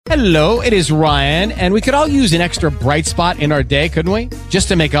Hello, it is Ryan, and we could all use an extra bright spot in our day, couldn't we? Just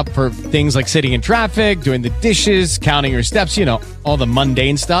to make up for things like sitting in traffic, doing the dishes, counting your steps, you know, all the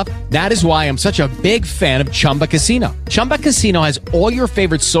mundane stuff. That is why I'm such a big fan of Chumba Casino. Chumba Casino has all your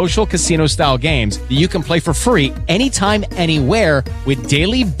favorite social casino-style games that you can play for free anytime, anywhere with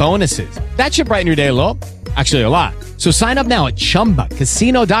daily bonuses. That should brighten your day a little. Actually, a lot. So sign up now at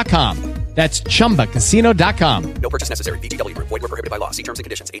ChumbaCasino.com. That's ChumbaCasino.com. No purchase necessary. VGW Group. Void where prohibited by law. See terms and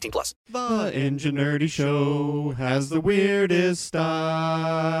conditions. 18+. The Enginerdy Show has the weirdest style.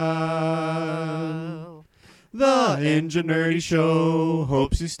 The Enginerdy Show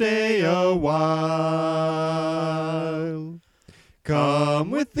hopes you stay a while.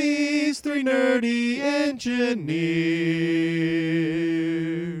 Come with these three nerdy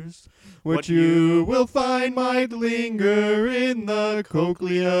engineers. What you will find might linger in the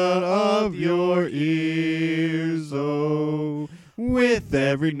cochlea of your ears. Oh, with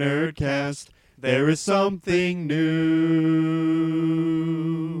every nerdcast, there is something new.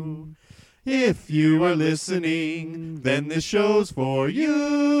 If you are listening, then this show's for you.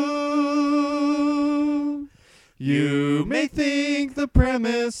 You may think the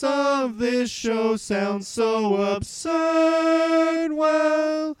premise of this show sounds so absurd.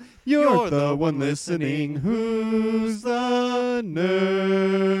 Well, you're the one listening who's the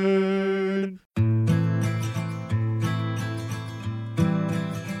nerd.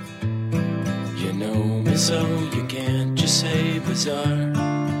 You know me so you can't just say bizarre.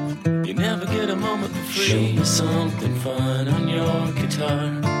 You never get a moment for free. Show me something fun on your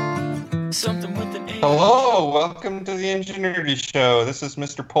guitar. Something with an A. Hello, welcome to the Enginerdy Show. This is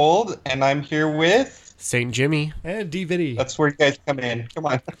Mr. Pold, and I'm here with... St. Jimmy. And Viddy. That's where you guys come in. Come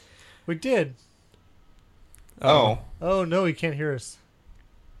on. We did. Oh. Oh, no, he can't hear us.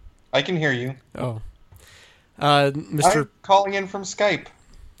 I can hear you. Oh. I'm calling in from Skype.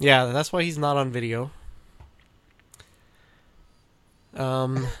 Yeah, that's why he's not on video.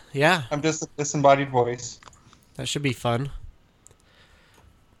 Yeah. I'm just a disembodied voice. That should be fun.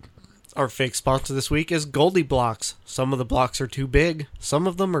 Our fake sponsor this week is Goldie Blocks. Some of the blocks are too big, some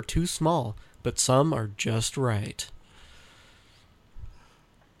of them are too small, but some are just right.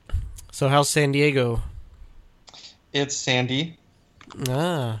 So how's San Diego? It's Sandy.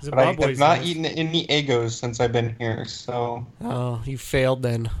 Ah. But I have not eaten any Eggos since I've been here, so... Oh, you failed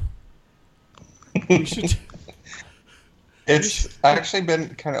then. It's actually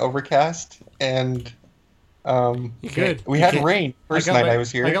been kind of overcast, and... Good. We had rain first night I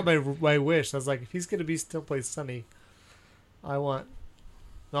was here. I got my wish. I was like, if he's gonna be still place sunny, I want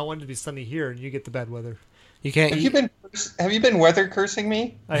it to be sunny here, and you get the bad weather. You can't. Have you been weather cursing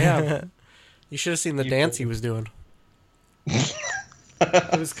me? I have. You should have seen the dance he was doing.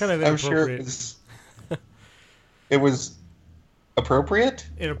 It was kind of inappropriate. I'm sure it was appropriate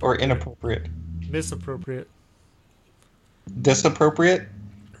or inappropriate. Misappropriate. Disappropriate.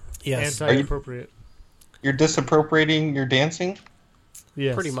 Yes. Anti-appropriate. You're disappropriating your dancing?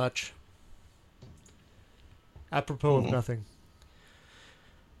 Yes. Pretty much. Apropos of nothing.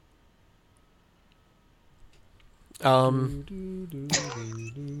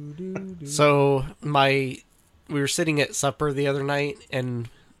 So we were sitting at supper the other night, and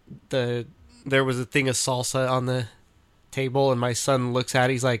there was a thing of salsa on the table, and my son looks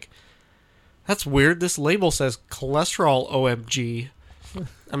at it, he's like, "That's weird, this label says cholesterol OMG."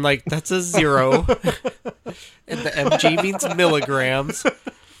 I'm like, that's a 0. And the MG means milligrams.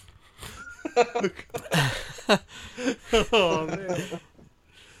 Oh, man.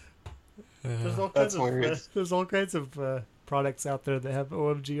 There's all kinds of products out there that have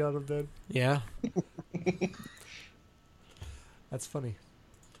OMG on them then. Yeah. That's funny.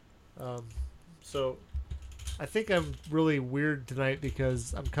 So, I think I'm really weird tonight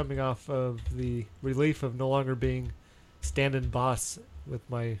because I'm coming off of the relief of no longer being stand-in boss with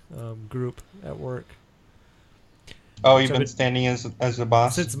my group at work. Oh, you've been standing as a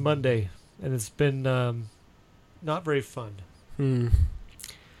boss? Since Monday, and it's been not very fun. Some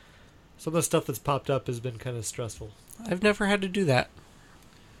of the stuff that's popped up has been kind of stressful. I've never had to do that.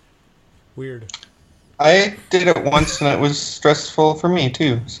 Weird. I did it once, and it was stressful for me,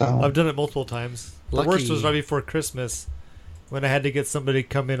 too. So I've done it multiple times. Lucky. The worst was right before Christmas, when I had to get somebody to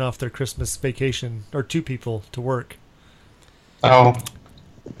come in off their Christmas vacation, or 2 people, to work. Oh.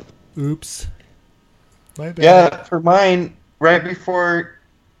 Oops. My bad. Yeah, for mine, right before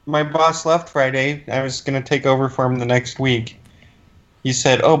my boss left Friday, I was going to take over for him the next week. He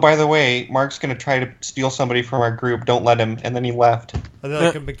said, "Oh, by the way, Mark's going to try to steal somebody from our group. Don't let him." And then he left. Are they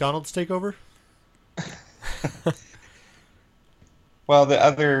like a McDonald's takeover? Well, the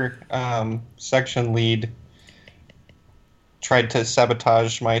other section lead tried to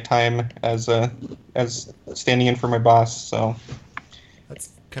sabotage my time as standing in for my boss. So That's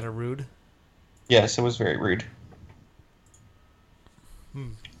kind of rude. yes, it was very rude.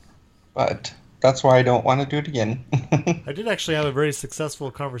 But that's why I don't want to do it again. I did actually have a very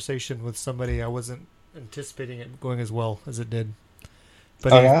successful conversation with somebody. I wasn't anticipating it going as well as it did.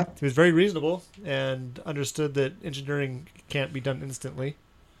 But he was very reasonable and understood that engineering can't be done instantly,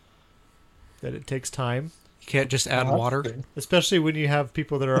 that it takes time. You can't just add water. Especially when you have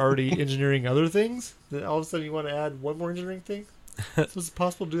people that are already engineering other things, that all of a sudden you want to add one more engineering thing. So is it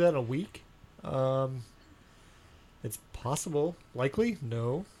possible to do that in a week? It's possible. Likely?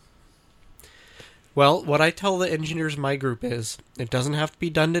 No. Well, what I tell the engineers in my group is, it doesn't have to be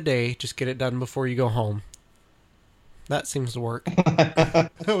done today, just get it done before you go home. That seems to work. I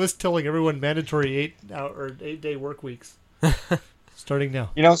was telling everyone mandatory 8-day work weeks. Starting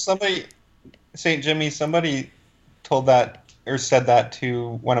now. You know, St. Jimmy, somebody told that or said that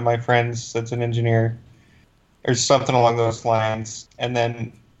to one of my friends that's an engineer or something along those lines, and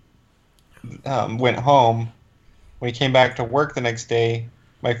then went home. When he came back to work the next day,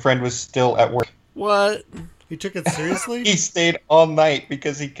 my friend was still at work. What? You took it seriously? He stayed all night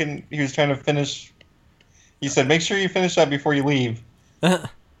because he was trying to finish. He said, make sure you finish that before you leave.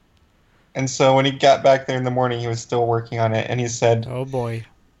 And so when he got back there in the morning, he was still working on it, and he said, oh boy.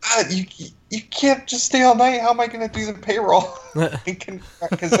 You can't just stay all night. How am I going to do the payroll?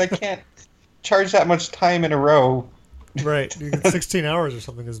 Because I can't charge that much time in a row. Right. 16 hours or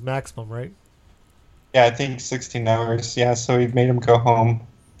something is maximum, right? Yeah, I think 16 hours. Yeah, so he made him go home.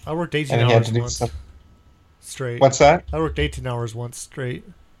 I worked 18 And he had hours to do once some... straight. What's that? I worked 18 hours once straight.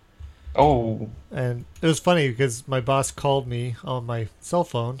 Oh. And it was funny because my boss called me on my cell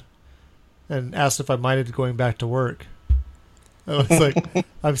phone and asked if I minded going back to work. I was like,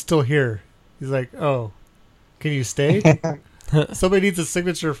 I'm still here. He's like, oh, can you stay? Somebody needs a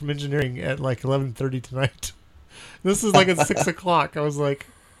signature from engineering at like 11:30 tonight. This is like at 6 o'clock. I was like,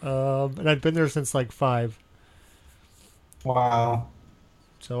 and I'd been there since like 5. Wow.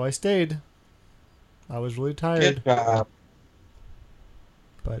 So I stayed. I was really tired. Good job.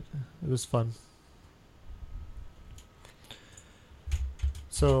 But it was fun.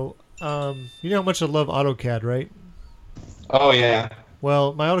 So, you know how much I love AutoCAD, right? Oh, yeah.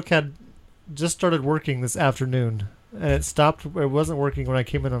 Well, my AutoCAD just started working this afternoon, and it stopped. It wasn't working when I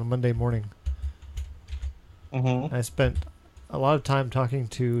came in on Monday morning. Mm-hmm. I spent a lot of time talking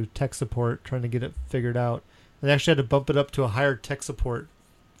to tech support, trying to get it figured out. And I actually had to bump it up to a higher tech support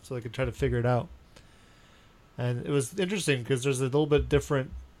so I could try to figure it out. And it was interesting because there's a little bit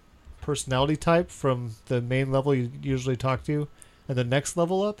different personality type from the main level you usually talk to and the next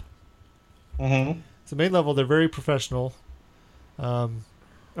level up. Mm-hmm. So main level, they're very professional,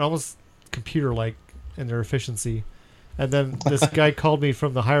 almost computer-like in their efficiency. And then this guy called me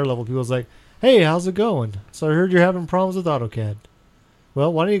from the higher level. He was like, hey, how's it going? So I heard you're having problems with AutoCAD.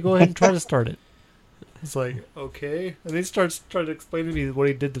 Well, why don't you go ahead and try to start it? It's like, okay. And he starts trying to explain to me what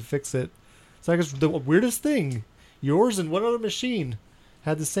he did to fix it. It's like, it's the weirdest thing. Yours and one other machine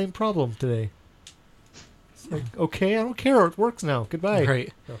had the same problem today. It's like, okay, I don't care. It works now. Goodbye.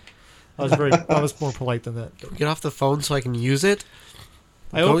 Right. So, I was more polite than that. Get off the phone so I can use it.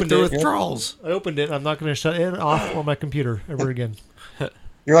 I opened through it. withdrawals. I opened it. I'm not going to shut it off on my computer ever again.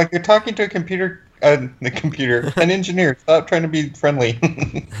 You're talking to an engineer. Stop trying to be friendly.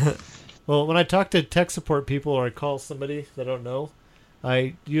 Well, when I talk to tech support people or I call somebody that I don't know,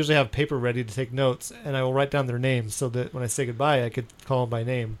 I usually have paper ready to take notes, and I will write down their names so that when I say goodbye, I could call them by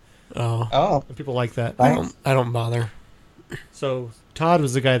name. Oh. And people like that. I don't bother. So Todd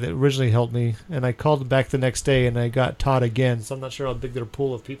was the guy that originally helped me, and I called him back the next day, and I got Todd again, so I'm not sure how big their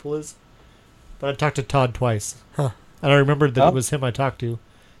pool of people is. But I talked to Todd twice. Huh. And I remembered that it was him I talked to,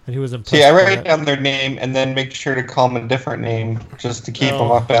 and he was impressed. See, I by write that. down their name and then make sure to call them a different name just to keep them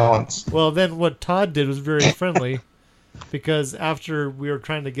off balance. Well, then what Todd did was very friendly, because after we were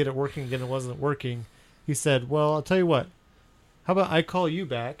trying to get it working again, it wasn't working. He said, well, I'll tell you what. How about I call you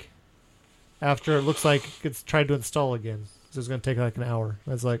back after it looks like it's tried to install again? So it's going to take like an hour.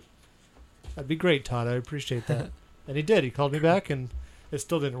 I was like, that'd be great, Todd. I appreciate that. And he did. He called me back, and it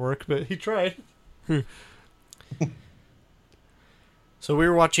still didn't work, but he tried. So we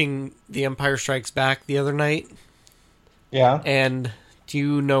were watching The Empire Strikes Back the other night. Yeah. And do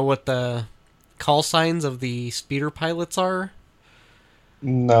you know what the call signs of the speeder pilots are?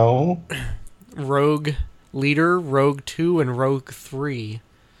 No. Rogue Leader, Rogue 2, and Rogue 3.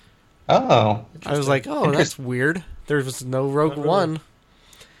 Oh. I was like, oh, that's weird. There was no Rogue Not really. 1.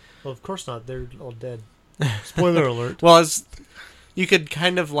 Well, of course not. They're all dead. Spoiler alert. Well, you could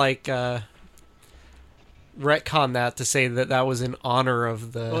kind of retcon that to say that that was in honor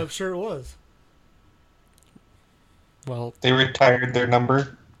of the... Well, I'm sure it was. Well, They retired their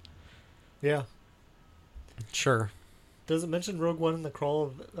number. Yeah. sure. Does it mention Rogue One in the crawl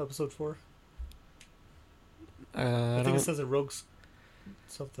of episode 4? I think it says it Rogue's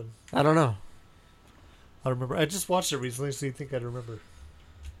something. I don't know. I don't remember. I just watched it recently, so you think I'd remember.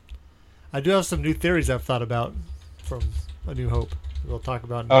 I do have some new theories I've thought about from A New Hope. We'll talk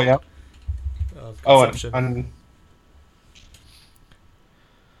about. Oh, yeah. Conception.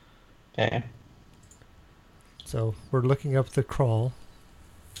 Okay. So we're looking up the crawl.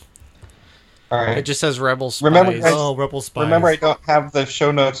 All right. It just says Rebel Spies. Remember, guys, Rebel Spies. Remember, I don't have the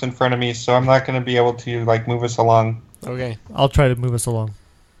show notes in front of me, so I'm not going to be able to move us along. Okay. I'll try to move us along.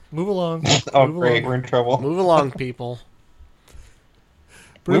 Move along. Oh, Move great. along. We're in trouble. Move along, people.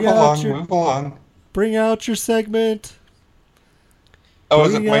 Bring Move out along. your- Move along. Bring out your segment. Oh,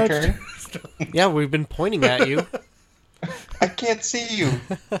 is it Bring my out turn? Yeah, we've been pointing at you. I can't see you.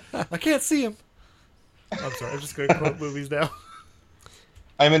 I can't see him. I'm sorry. I'm just going to quote movies now.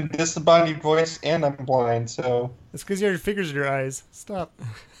 I'm in disembodied voice and I'm blind, so... It's because you have your fingers in your eyes. Stop.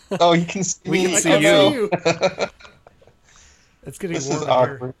 Oh, you can see We me. can I see can't you. see you. It's getting This warm is in here.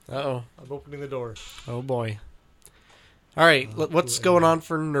 awkward. Uh-oh. I'm opening the door. Oh, boy. All right, what's going on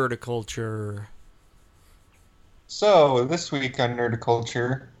for nerdiculture? So, this week on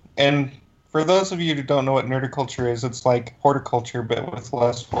Nerdiculture, and for those of you who don't know what Nerdiculture is, it's like horticulture, but with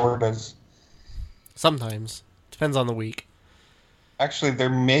less hortas. Sometimes. Depends on the week. Actually, there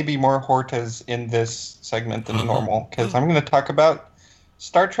may be more hortas in this segment than normal, because I'm going to talk about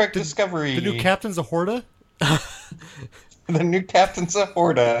Star Trek Discovery. The new captain's a Horta? The new captain's a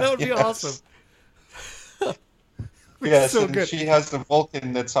horta. That would be awesome. Yes, so and good. she has the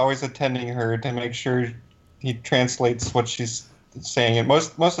Vulcan that's always attending her to make sure he translates what she's saying. And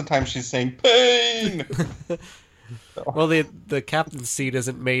most of the time she's saying, pain! Well, the captain's seat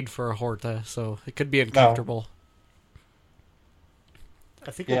isn't made for a Horta, so it could be uncomfortable.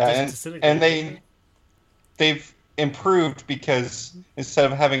 I think Yeah, it and they've improved because instead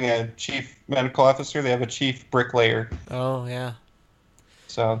of having a chief medical officer, they have a chief bricklayer. Oh, yeah.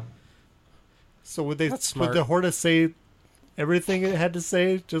 So So would That's smart. would the Horta say everything it had to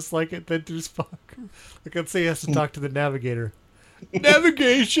say, just like it did to Spock? Like, let's say he has to talk to the navigator.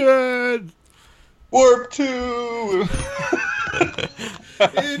 Navigation! warp 2.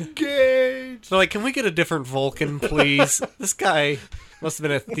 Engage! So, can we get a different Vulcan, please? This guy must have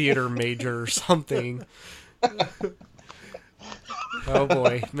been a theater major or something. Oh,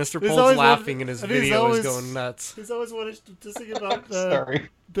 boy. Mr. He's Pole's always laughing wanted- and his and he's video always- is going nuts. He's always wanted to sing about Sorry.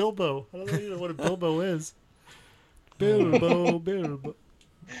 Bilbo. I don't even know what a Bilbo is. Bilbo.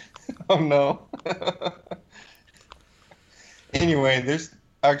 Oh no. Anyway, there's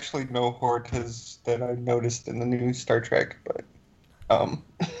actually no hortas that I noticed in the new Star Trek, but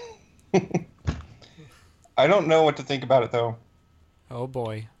I don't know what to think about it though. Oh,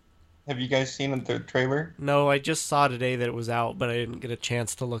 boy. Have you guys seen the trailer? No, I just saw today that it was out, but I didn't get a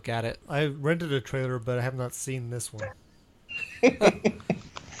chance to look at it. I rented a trailer, but I have not seen this one.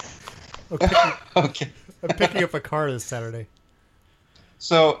 Okay. I'm picking up a car this Saturday.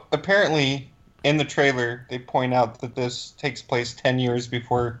 So apparently, in the trailer, they point out that this takes place 10 years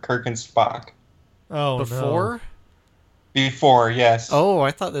before Kirk and Spock. Oh, Before? no. Before, yes. Oh,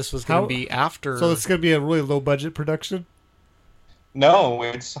 I thought this was going How- to be after. So it's going to be a really low-budget production? No,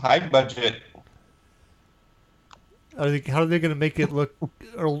 it's high budget. How are they going to make it look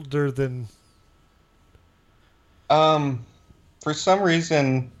older than... For some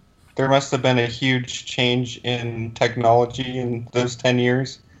reason, there must have been a huge change in technology in those 10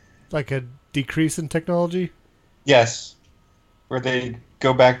 years. Like a decrease in technology? Yes. Where they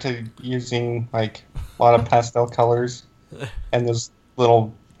go back to using, like, a lot of pastel colors and those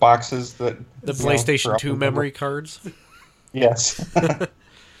little boxes that... the you know, PlayStation for 2 upper memory level. cards. Yes.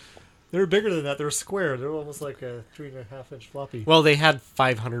 They were bigger than that. They were square. They were almost like a 3.5-inch floppy. Well, they had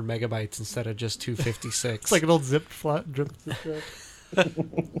 500 megabytes instead of just 256. It's like an old zip drive.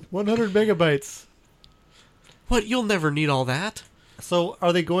 100 megabytes. What? You'll never need all that. So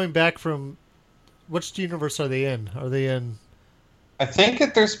are they going back from... Which universe are they in? Are they in... I think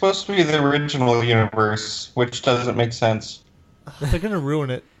that they're supposed to be the original universe, which doesn't make sense. They're going to ruin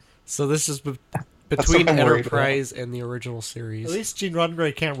it. So this is what between I'm worried Enterprise and the original series. At least Gene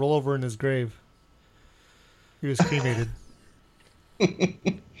Roddenberry can't roll over in his grave. He was cremated.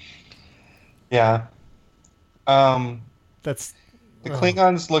 Yeah. That's... The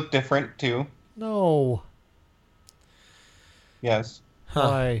Klingons look different, too. No. Yes. Huh.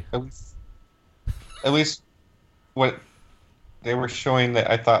 Why? At least what they were showing that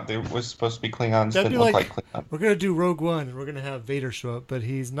I thought they was supposed to be Klingons. That'd Didn't be look like, like Klingons. we're going to do Rogue One, and we're going to have Vader show up, but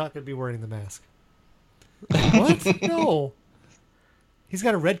he's not going to be wearing the mask. What? No. He's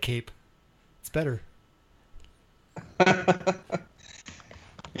got a red cape. It's better.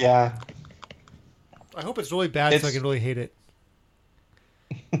 Yeah. I hope it's really bad so I can really hate it.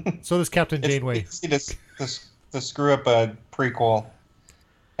 So does Captain Janeway. It's easy to screw up a prequel,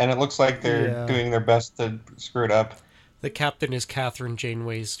 and it looks like they're doing their best to screw it up. The captain is Catherine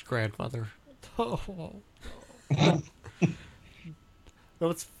Janeway's grandmother. Oh. No,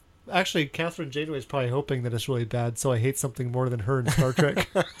 it's actually Catherine Janeway is probably hoping that it's really bad, so I hate something more than her in Star Trek.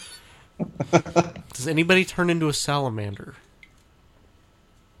 Does anybody turn into a salamander?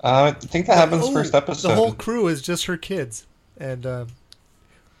 I think that happens first episode. The whole crew is just her kids, and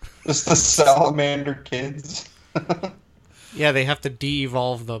just the salamander kids. Yeah, they have to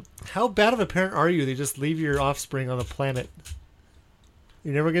de-evolve the... How bad of a parent are you? They just leave your offspring on a planet.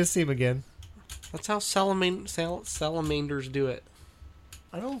 You're never going to see them again. That's how salamanders do it.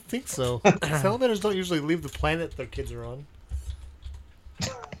 I don't think so. Salamanders don't usually leave the planet their kids are on.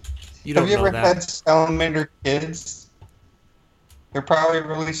 You don't Have you know ever that. had salamander kids? They're probably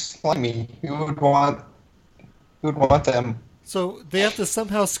really slimy. Who would want them? So they have to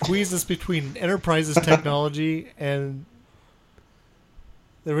somehow squeeze this between Enterprise's technology and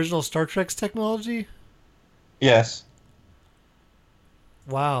the original Star Trek's technology? Yes.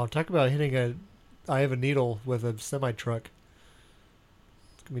 Wow, talk about hitting a eye of a needle with a semi-truck.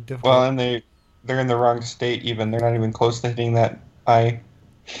 It's going to be difficult. Well, and they're in the wrong state even. They're not even close to hitting that eye.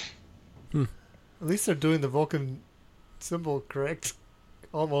 At least they're doing the Vulcan symbol correct.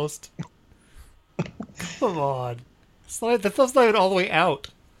 Almost. Come on. The film's not even all the way out.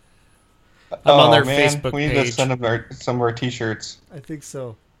 I'm on their man, Facebook we need page. to send them some of our t-shirts. I think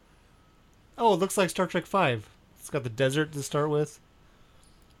so. Oh, it looks like Star Trek V. It's got the desert to start with.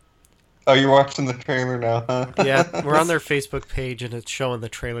 Oh, you're watching the trailer now, huh? Yeah, we're on their Facebook page and it's showing the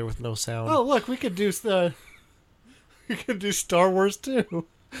trailer with no sound. Oh, look, we could do Star Wars too.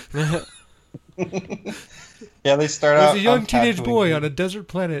 Yeah, they start out. There's a young on teenage Tatooine. boy on a desert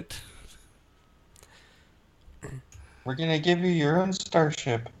planet. We're gonna give you your own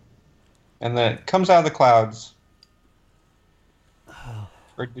starship, and then it comes out of the clouds.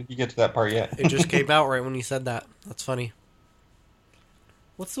 Or did you get to that part yet? It just came out right when you said that. That's funny.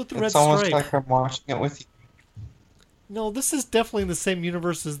 What's with the red It's almost stripe? like I'm watching it with you. No, this is definitely in the same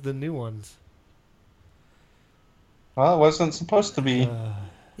universe as the new ones. Well, it wasn't supposed to be.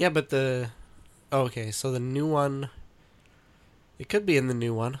 Yeah, but the... Oh, okay, so the new one... It could be in the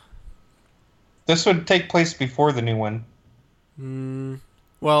new one. This would take place before the new one.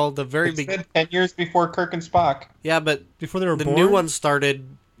 Well, the very It big... said 10 years before Kirk and Spock. Yeah, but Before they were the born? new one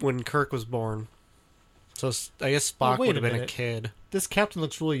started when Kirk was born. So I guess Spock wait would a have been a minute. kid. This captain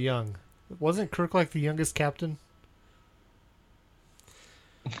looks really young. Wasn't Kirk like the youngest captain?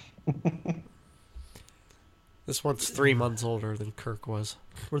 This one's 3 months older than Kirk was.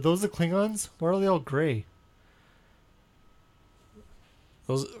 Were those the Klingons? Why are they all gray?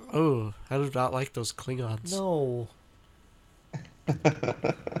 Those... Oh, I do not like those Klingons. No.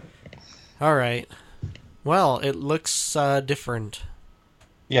 Alright. Well, it looks different.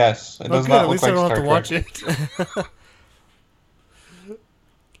 Yes, it Oh, does good. not At look least like I don't Star have to Trek. watch it.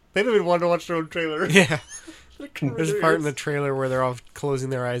 They don't even want to watch their own trailer. Yeah. They're covering There's a their part in the ears. trailer where they're all closing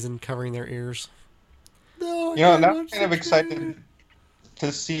their eyes and covering their ears. No, I You know, can't now I'm watch kind of the excited trailer.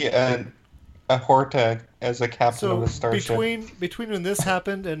 to see a Horta as a captain So of the starship. between when this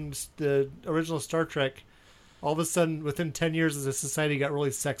happened and the original Star Trek, all of a sudden, within 10 years, the society got really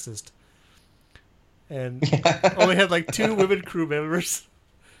sexist. And only had like 2 women crew members.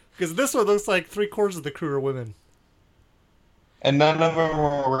 Because this one looks like 3/4 of the crew are women. And none of them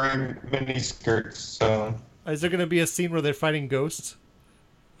were wearing mini skirts, so... Is there going to be a scene where they're fighting ghosts?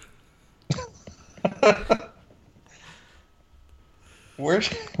 Where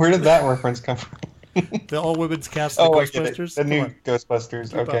did that reference come from? The all women's cast of Oh, the I get it. Ghostbusters? The Come new on. Ghostbusters.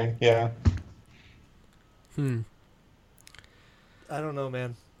 Keep Okay, up. yeah. I don't know,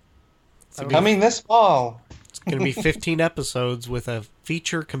 man. Coming this fall. It's going to be 15 episodes with a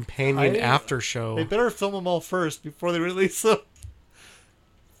feature companion after show. They better film them all first before they release them.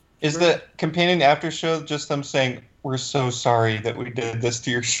 Is the companion after show just them saying, "We're so sorry that we did this to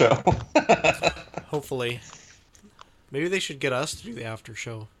your show"? Hopefully. Maybe they should get us to do the after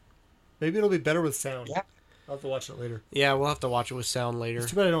show. Maybe it'll be better with sound. Yeah. I'll have to watch it later. Yeah, we'll have to watch it with sound later. It's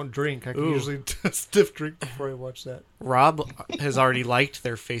too bad I don't drink. I can Ooh. usually do a stiff drink before I watch that. Rob has already liked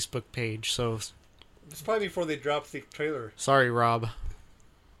their Facebook page, so It's probably before they drop the trailer. sorry, Rob.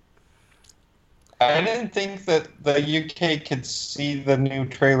 I didn't think that the UK could see the new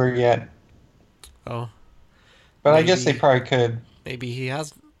trailer yet, Oh, but I guess Maybe. they probably could. maybe he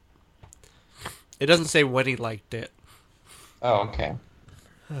has. It doesn't say when he liked it. Oh, okay.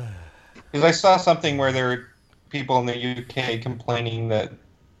 Because I saw something where there were people in the UK complaining that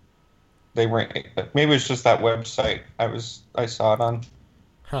they weren't. Maybe it was just that website I saw it on.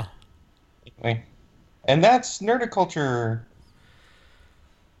 Huh. Anyway. And that's nerdiculture.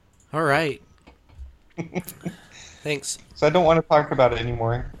 All right. Thanks. So I don't want to talk about it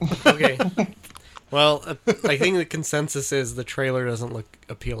anymore. Okay. Well, I think the consensus is the trailer doesn't look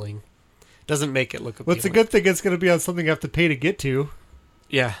appealing. Doesn't make it look appealing. What's a good thing? It's going to be on something you have to pay to get to.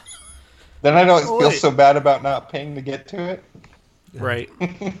 Yeah. Then I don't feel Oi. so bad about not paying to get to it. Right.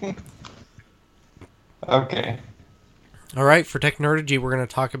 Okay. All right. For Technergy, we're going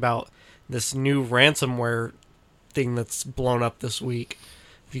to talk about this new ransomware thing that's blown up this week.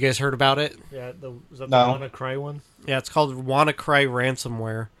 Have you guys heard about it? Yeah, is that No. the WannaCry one? Yeah, it's called WannaCry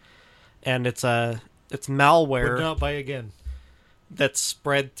ransomware, and it's malware Would not buy again. that's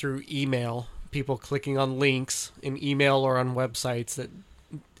spread through email. People clicking on links in email or on websites that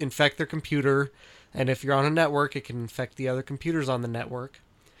infect their computer, and if you're on a network, it can infect the other computers on the network.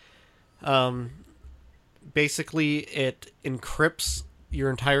 Basically, it encrypts your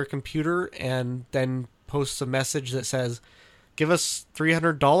entire computer and then posts a message that says, "Give us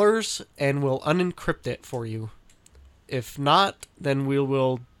 $300 and we'll unencrypt it for you. If not, then we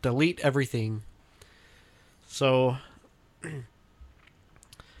will delete everything." So,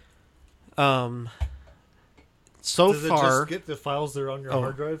 so Does it far, just get the files that are on your Oh.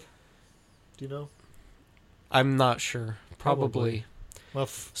 hard drive? Do you know? I'm not sure. Probably. Well,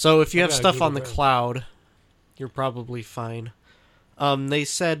 So if you I have gotta stuff Google on the that. cloud, you're probably fine. They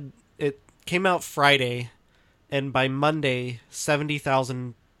said it came out Friday, and by Monday,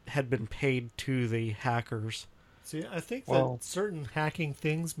 70,000 had been paid to the hackers. see, I think Well- that certain hacking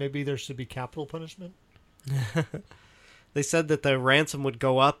things, maybe there should be capital punishment. They said that the ransom would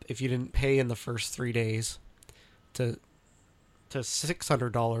go up if you didn't pay in the first 3 days to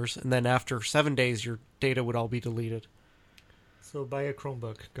 $600, and then after 7 days, your data would all be deleted. So buy a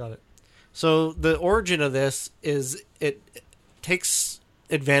Chromebook. Got it. So the origin of this is it takes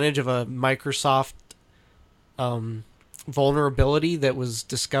advantage of a Microsoft vulnerability that was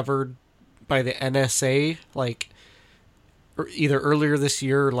discovered by the NSA, like either earlier this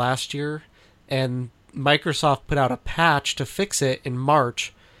year or last year, and Microsoft put out a patch to fix it in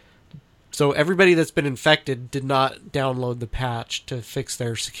March. So everybody that's been infected did not download the patch to fix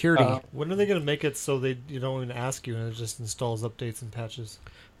their security. When are they going to make it so you don't even ask you and it just installs updates and patches?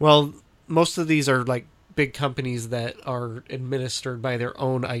 Well, most of these are like big companies that are administered by their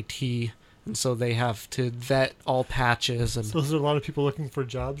own IT, and so they have to vet all patches. And So is there a lot of people looking for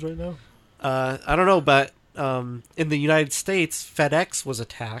jobs right now? I don't know, but in the United States, FedEx was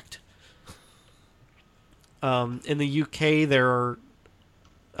attacked. In the UK, there are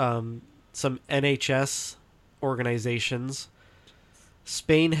some NHS organizations.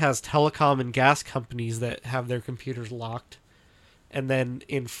 Spain has telecom and gas companies that have their computers locked. And then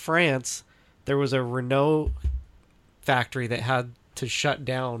in France, there was a Renault factory that had to shut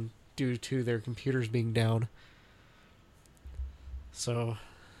down due to their computers being down. So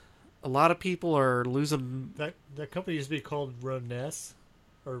a lot of people are losing. That company used to be called Renes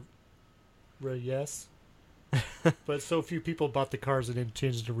or Reyes. But so few people bought the cars and then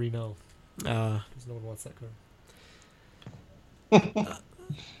changed it to Renault because no one wants that car.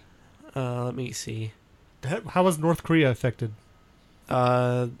 Let me see. How was North Korea affected?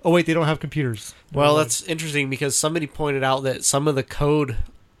 Oh wait, they don't have computers. Well, Never mind. that's interesting because somebody pointed out that some of the code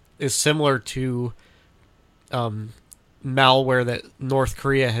is similar to malware that North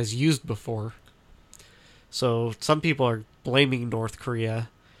Korea has used before. So some people are blaming North Korea.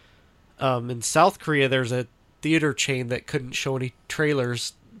 In South Korea, there's a theater chain that couldn't show any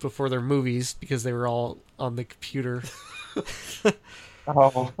trailers before their movies because they were all on the computer.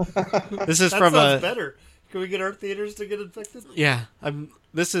 Oh. This is that from sounds better. Can we get our theaters to get infected? Yeah,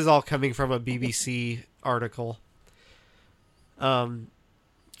 this is all coming from a BBC article.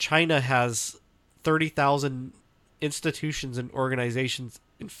 China has 30,000 institutions and organizations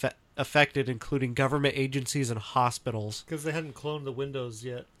affected, including government agencies and hospitals. Because they hadn't cloned the Windows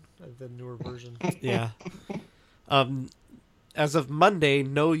yet, the newer version. Yeah. As of Monday,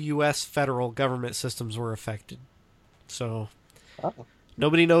 no U.S. federal government systems were affected. So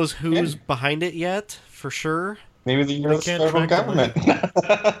nobody knows who's behind it yet, for sure. Maybe the U.S. can't federal track the money.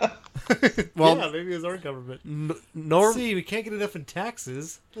 government. Well, yeah, maybe it's our government. Normally See, we can't get enough in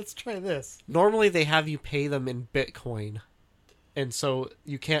taxes. Let's try this. they have you pay them in Bitcoin. And so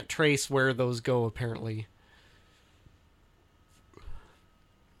you can't trace where those go, apparently.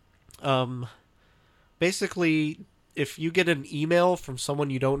 Basically, if you get an email from someone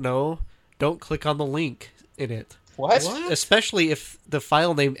you don't know, don't click on the link in it. What? Especially if the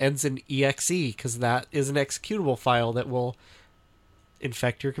file name ends in exe, because that is an executable file that will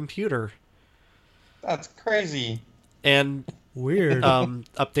infect your computer. That's crazy. And Weird.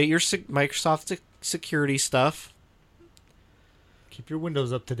 update your Microsoft security stuff. Keep your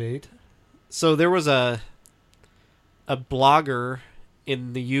Windows up to date. So there was a blogger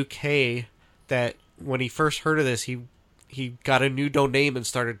in the UK that when he first heard of this, he got a new domain and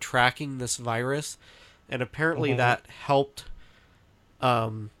started tracking this virus, and apparently that helped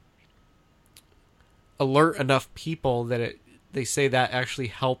alert enough people that they say that actually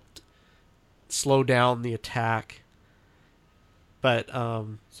helped slow down the attack. But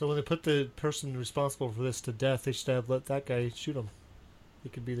So when they put the person responsible for this to death, they should have let that guy shoot him. He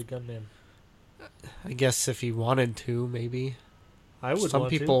could be the gunman. I guess if he wanted to, maybe. I would Some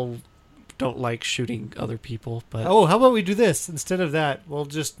want people don't like shooting other people, but Oh, how about we do this? Instead of that, we'll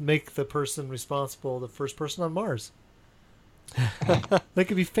just make the person responsible the first person on Mars. They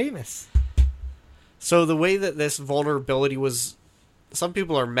could be famous. So the way that this vulnerability was, some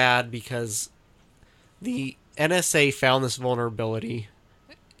people are mad because the NSA found this vulnerability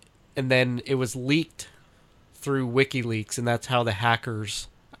and then it was leaked through WikiLeaks, and that's how the hackers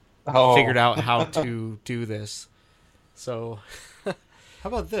figured out how to do this. So How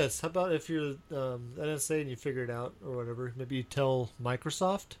about this? How about if you're NSA and you figure it out or whatever, maybe you tell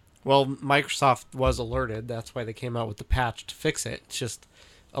Microsoft? well, Microsoft was alerted. That's why they came out with the patch to fix it. It's just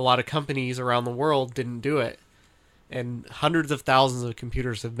a lot of companies around the world didn't do it. And hundreds of thousands of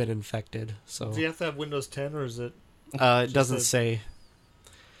computers have been infected. So Do you have to have Windows 10 or is it? it doesn't say.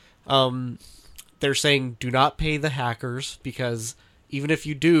 They're saying do not pay the hackers because even if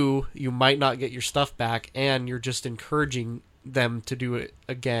you do, you might not get your stuff back, and you're just encouraging them to do it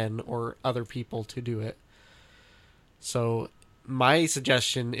again or other people to do it. So my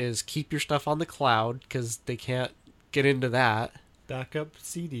suggestion is keep your stuff on the cloud because they can't get into that. Backup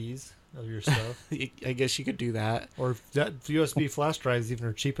CDs of your stuff. I guess you could do that. Or that USB flash drives even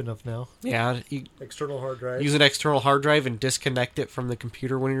are cheap enough now. Yeah, you External hard drive. use an external hard drive and disconnect it from the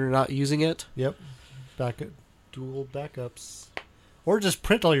computer when you're not using it. Yep. Backup, dual backups. Or just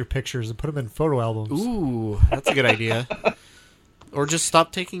print all your pictures and put them in photo albums. Ooh, that's a good idea. Or just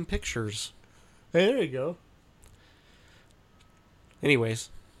stop taking pictures. Hey, there you go. Anyways.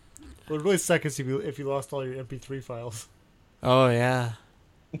 Well, it really sucks if you lost all your MP3 files. Oh, yeah.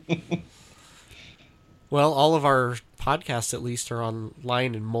 Well, all of our podcasts at least are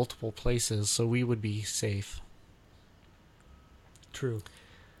online in multiple places, so we would be safe. True.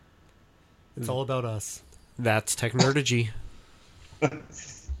 It's all about us. That's Technerdy.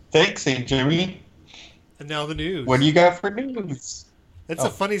 Thanks, hey Jimmy. And now the news. What do you got for news? It's a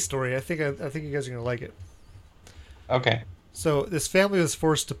funny story. I think you guys are gonna like it. Okay. So this family was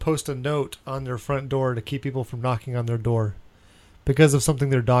forced to post a note on their front door to keep people from knocking on their door because of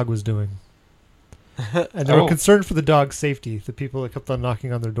something their dog was doing. And they were concerned for the dog's safety, the people that kept on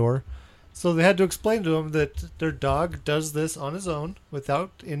knocking on their door. So they had to explain to them that their dog does this on his own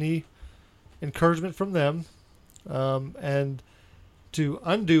without any encouragement from them. And to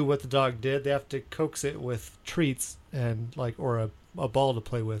undo what the dog did, they have to coax it with treats and or a ball to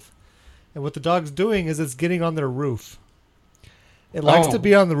play with. And what the dog's doing is it's getting on their roof. It likes to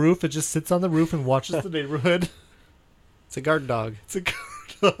be on the roof. It just sits on the roof and watches the neighborhood. It's a guard dog. It's a guard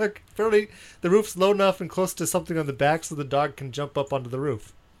dog. Apparently, the roof's low enough and close to something on the back so the dog can jump up onto the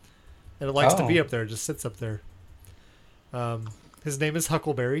roof. And it likes to be up there. It just sits up there. His name is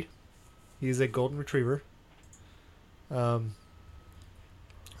Huckleberry. He's a golden retriever.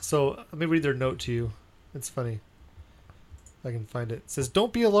 So let me read their note to you. It's funny. If I can find it. It says,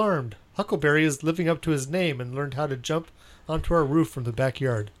 "Don't be alarmed. Huckleberry is living up to his name and learned how to jump onto our roof from the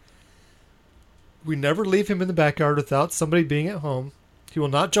backyard. We never leave him in the backyard without somebody being at home. He will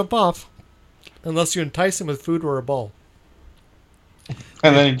not jump off unless you entice him with food or a ball.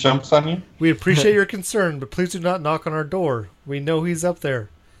 And then he jumps on you? We appreciate your concern, but please do not knock on our door. We know he's up there.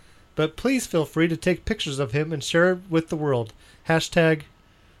 But please feel free to take pictures of him and share it with the world. Hashtag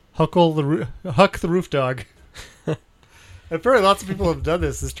Huck the Roof Dog." Apparently lots of people have done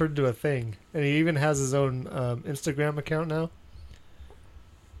this. It's turned into a thing. And he even has his own Instagram account now,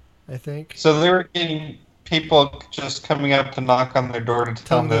 I think. So they were getting people just coming up to knock on their door to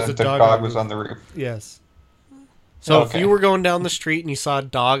tell them there's that a their dog dog was on the roof. Yes. So if you were going down the street and you saw a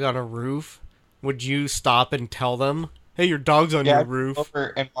dog on a roof, would you stop and tell them Hey, your dog's on Yeah, your roof.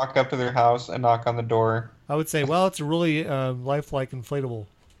 over and walk up to their house and knock on the door. I would say, well, it's a really lifelike inflatable.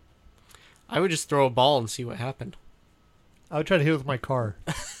 I would just throw a ball and see what happened. I would try to hit it with my car.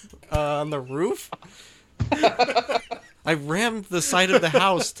 On the roof? I rammed the side of the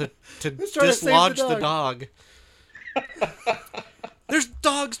house to dislodge the dog. There's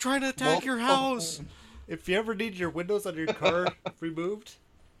dogs trying to attack your house. If you ever need your windows on your car removed,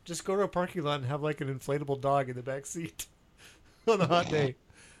 just go to a parking lot and have like an inflatable dog in the back seat on a hot day.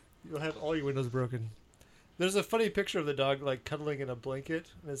 You'll have all your windows broken. There's a funny picture of the dog like cuddling in a blanket,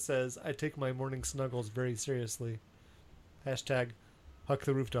 and it says, "I take my morning snuggles very seriously." Hashtag Huck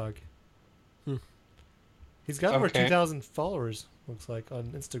the Roof Dog. He's got over 2,000 followers, looks like, on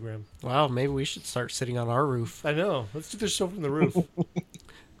Instagram. Wow, maybe we should start sitting on our roof. I know. Let's do this show from the roof.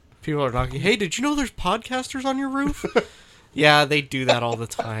 People are knocking, hey, did you know there's podcasters on your roof? Yeah, they do that all the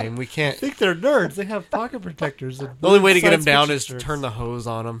time. We can't... I think they're nerds. They have pocket protectors. The only way to get them down is to turn the hose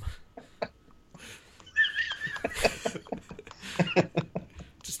on them.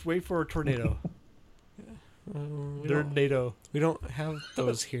 Just wait for a tornado. Nerd-nado. We don't have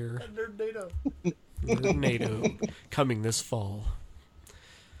those here. Nerd-nado. Nerd-nado. Coming this fall.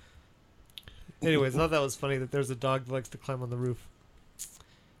 Anyways, I thought that was funny that there's a dog that likes to climb on the roof.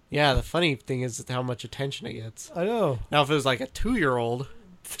 Yeah, the funny thing is how much attention it gets. I know. Now, if it was like a 2-year-old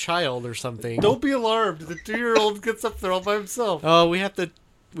child or something... Don't be alarmed. The 2-year-old gets up there all by himself. Oh, we have to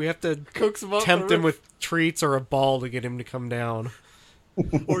coax him up, tempt him with treats or a ball to get him to come down.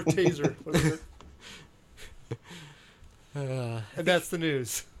 Or taser. What is it? And that's the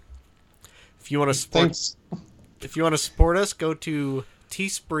news. If you want to support us, go to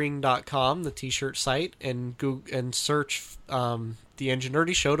teespring.com, the t-shirt site, and go and search the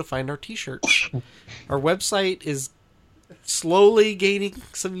Enginerdy Show to find our t-shirts. Our website is slowly gaining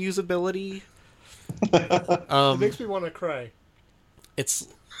some usability. It makes me want to cry. It's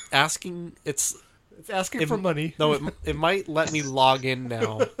asking for money. No, it might let me log in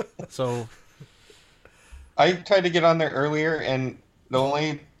now. So I tried to get on there earlier, and the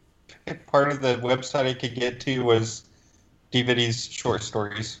only part of the website I could get to was Viddy's short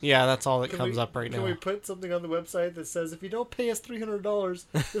stories. Yeah, that's all that comes up right now. Can we put something on the website that says, if you don't pay us $300,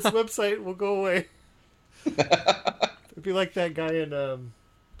 this website will go away? It'd be like that guy in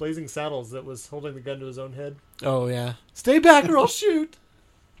Blazing Saddles that was holding the gun to his own head. Oh, yeah. Stay back or I'll shoot!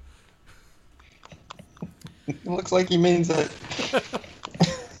 It looks like he means it.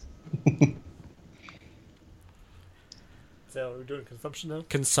 So we're doing consumption now?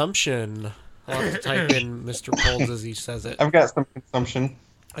 Consumption. I'll have to type in Mr. Polds as he says it. I've got some consumption.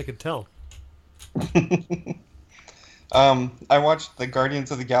 I can tell. I watched the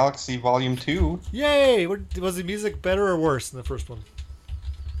Guardians of the Galaxy Volume 2. Yay! Was the music better or worse than the first one?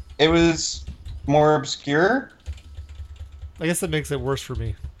 It was more obscure. I guess that makes it worse for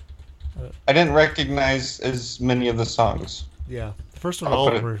me. I didn't recognize as many of the songs. Yeah. The first one, all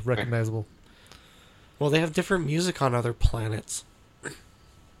of them were recognizable. Well, they have different music on other planets.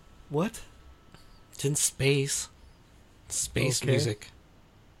 What? It's in space. Space music.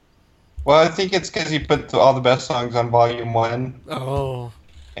 Well, I think it's because he put all the best songs on Volume 1. Oh.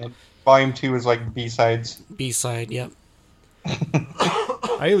 And Volume 2 is like B-sides. B-side, yep.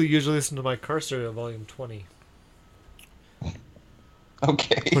 I usually listen to my car stereo Volume 20.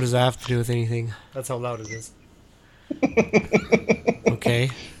 Okay. What does that have to do with anything? That's how loud it is.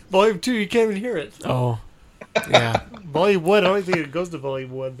 Okay. Volume 2, you can't even hear it. Oh. Yeah. Volume 1, I don't think it goes to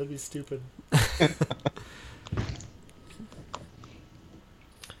Volume 1. That'd be stupid.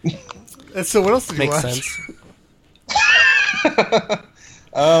 And so what else did you watch? Makes sense.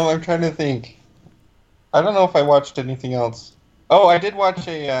 I'm trying to think. I don't know if I watched anything else. Oh, I did watch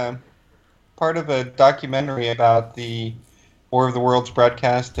a part of a documentary about the War of the Worlds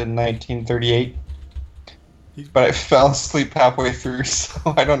broadcast in 1938. But I fell asleep halfway through,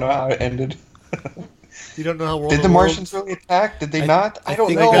 so I don't know how it ended. You don't know how Did the Martians really attack? Did they not? I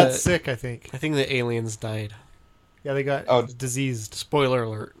don't know. They got sick, I think. I think the aliens died. Yeah, they got diseased. Spoiler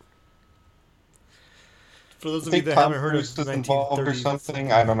alert. For those of you that haven't heard of 1930s, involved or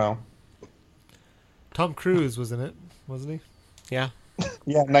something, I don't know. Tom Cruise was in it, wasn't he? Yeah.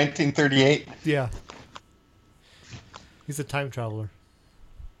 Yeah, 1938. Yeah. He's a time traveler.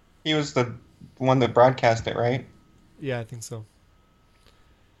 He was the one that broadcast it, right? Yeah, I think so.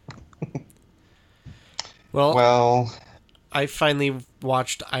 Well, I finally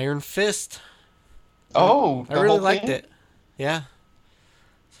watched Iron Fist. Oh, I really liked it. Yeah.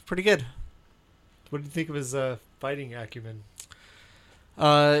 It's pretty good. What did you think of his fighting acumen?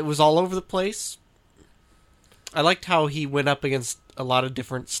 It was all over the place. I liked how he went up against a lot of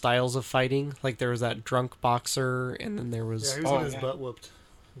different styles of fighting. Like there was that drunk boxer, and then there was... Yeah, he was getting his butt whooped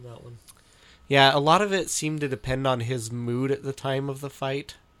in that one. Yeah, a lot of it seemed to depend on his mood at the time of the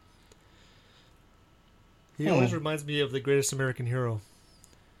fight. He always reminds me of the Greatest American Hero.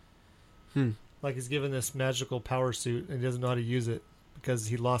 Like he's given this magical power suit and he doesn't know how to use it because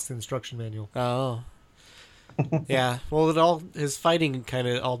he lost the instruction manual. Oh. Yeah, well, his fighting kind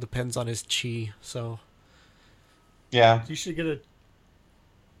of all depends on his chi, so... Yeah. You should get a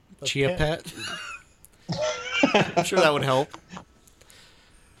Chia pet. I'm sure that would help.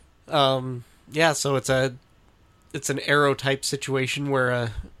 Yeah, so it's an arrow type situation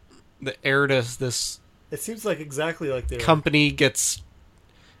where the heir to this It seems like exactly like the company gets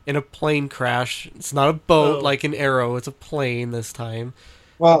in a plane crash. It's not a boat like an Arrow, it's a plane this time.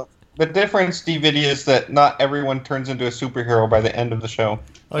 Well, the difference, DVD, is that not everyone turns into a superhero by the end of the show.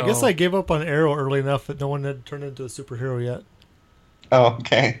 I guess I gave up on Arrow early enough that no one had turned into a superhero yet. Oh,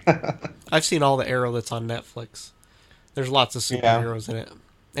 okay. I've seen all the Arrow that's on Netflix. There's lots of superheroes in it.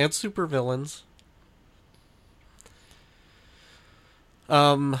 And supervillains.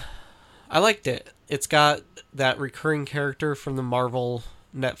 I liked it. It's got that recurring character from the Marvel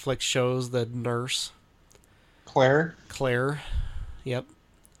Netflix shows, the nurse. Claire. Yep.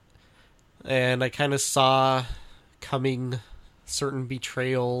 And I kind of saw coming certain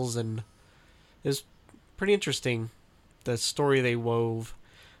betrayals, and it was pretty interesting, the story they wove.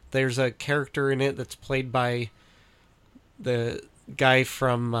 There's a character in it that's played by the guy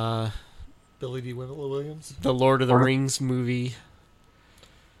from Billy D. Williams? the Lord of the Rings movie.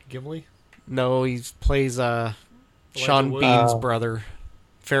 Gimli? No, he plays Sean Bean's brother,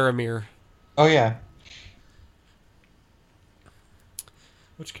 Faramir. Oh, yeah.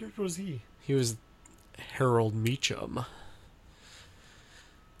 Which character was he? He was Harold Meacham.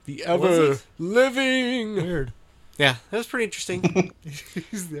 The ever-living... Weird. Yeah, that was pretty interesting.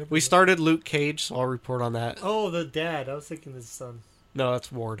 We started Luke Cage, so I'll report on that. Oh, the dad. I was thinking his son. No,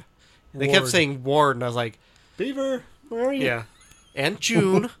 that's Ward. They kept saying Ward, and I was like... Beaver, where are you? Yeah. And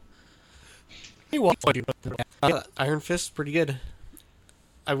June. Iron Fist, pretty good.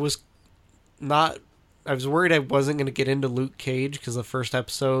 I was worried I wasn't going to get into Luke Cage, because the first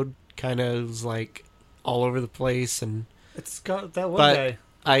episode kind of was like all over the place, and it's got that one guy.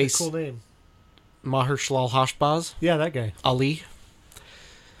 Cool name. Mahershala Hashbaz. Yeah, that guy. Ali.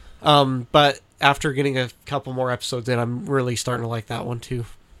 But after getting a couple more episodes in, I'm really starting to like that one too.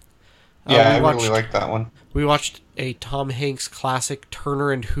 Yeah, I really like that one. We watched a Tom Hanks classic,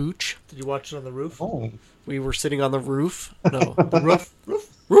 Turner and Hooch. Did you watch it on the roof? Oh. We were sitting on the roof. No, the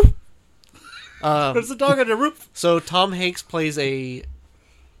roof. There's a dog on the roof. So Tom Hanks plays a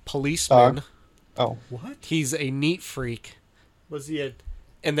policeman. Dog. Oh. What? He's a neat freak. Was he a...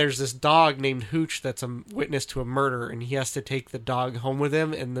 And there's this dog named Hooch that's a witness to a murder, and he has to take the dog home with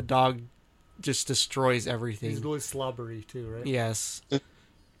him, and the dog just destroys everything. He's really slobbery too, right? Yes.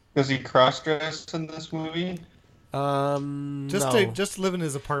 Does he cross-dress in this movie? Just live in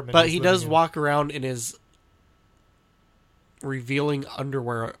his apartment. But he does walk around in his revealing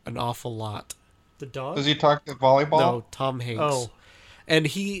underwear an awful lot. The dog? Does he talk to volleyball? No, Tom Hanks. Oh. And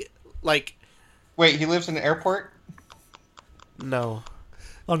he, like... Wait, he lives in an airport? No.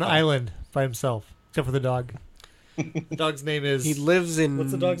 On an island by himself, except for the dog. The dog's name is... He lives in...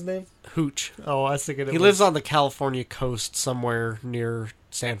 What's the dog's name? Hooch. Oh, I was thinking He lives on the California coast somewhere near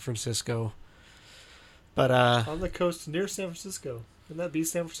San Francisco. But, on the coast near San Francisco. Wouldn't that be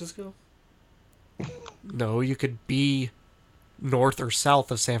San Francisco? No, you could be north or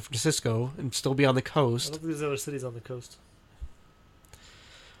south of San Francisco and still be on the I coast. don't think there's other cities on the coast.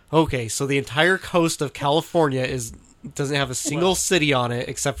 Okay, so the entire coast of California doesn't have a single city on it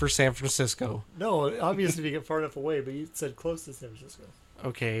except for San Francisco. No, obviously if you get far enough away, but you said close to San Francisco.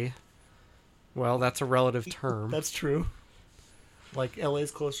 Okay. Well, that's a relative term. That's true. Like, LA's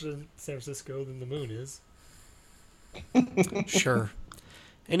closer to San Francisco than the moon is. Sure.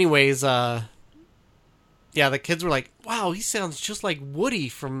 Anyways, yeah, the kids were like, wow, he sounds just like Woody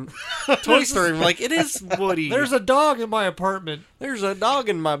from Toy Story. We're like, it is Woody. There's a dog in my apartment. There's a dog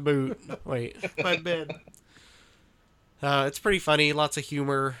in my boot. Wait. My bed. It's pretty funny. Lots of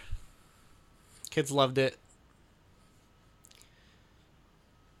humor. Kids loved it.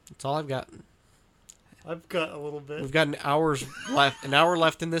 That's all I've got. I've got a little bit. We've got an hour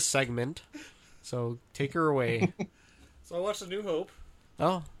left in this segment. So take her away. So I watched A New Hope.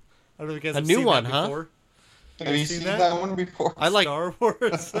 Oh. I don't know if you guys A have new seen one, that huh? before. Have you seen that one before? I like Star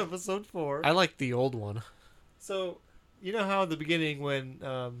Wars Episode 4. I like the old one. So, you know how at the beginning when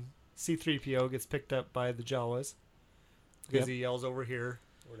C-3PO gets picked up by the Jawas? Because he yells over here,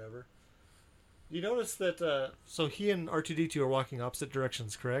 or whatever. You notice that, so he and R2-D2 are walking opposite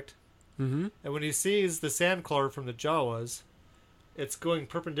directions, correct? Mm-hmm. And when he sees the sandcrawler from the Jawas, it's going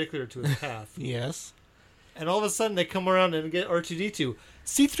perpendicular to his path. Yes. And all of a sudden they come around and get R2-D2.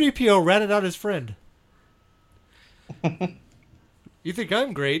 C-3PO ratted out his friend. You think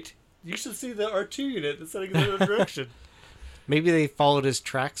I'm great? You should see the R2 unit that's heading in the other direction. Maybe they followed his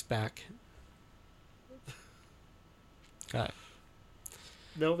tracks back.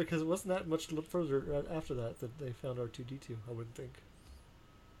 No, because it wasn't that much further after that they found R2-D2, I wouldn't think.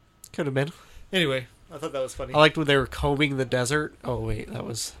 Could have been. Anyway, I thought that was funny. I liked when they were combing the desert. Oh, wait, that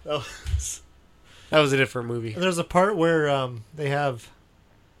was Oh. a different movie. And there's a part where they have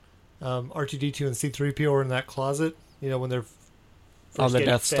R2-D2 and C-3PO are in that closet, when they're first On the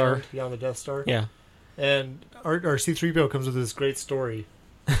getting Death Star. found. Yeah, on the Death Star. Yeah. And our C-3PO comes with this great story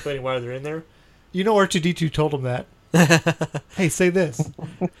explaining why they're in there. R2-D2 told him that. Hey, say this.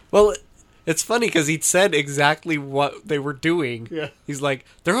 Well, it's funny because he said exactly what they were doing. Yeah. He's like,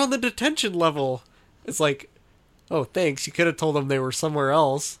 they're on the detention level. It's like, oh, thanks. You could have told them they were somewhere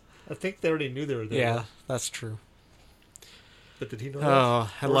else. I think they already knew they were there. Yeah, that's true. But did he know that? Oh,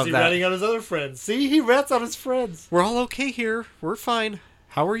 I Or love was he that. ratting out his other friends? See, he rats out his friends. We're all okay here. We're fine.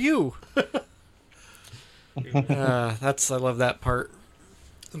 How are you? I love that part.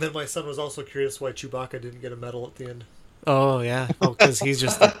 And then my son was also curious why Chewbacca didn't get a medal at the end. Oh yeah, because he's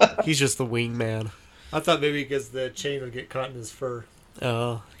just the wingman. I thought maybe because the chain would get caught in his fur.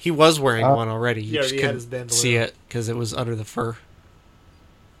 Oh, he was wearing one already. You Yeah, just he had couldn't his bandolier. see it because it was under the fur.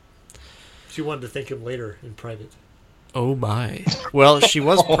 She wanted to thank him later in private. Oh my! Well, she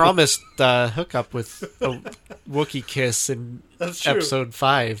was promised hookup with a Wookiee kiss in That's true. episode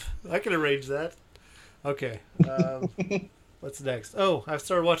 5. I can arrange that. Okay. What's next? Oh, I've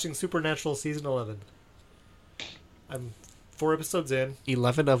started watching Supernatural season 11. I'm 4 episodes in.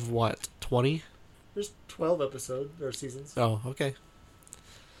 11 of what? 20? There's 12 episodes or seasons. Oh, okay.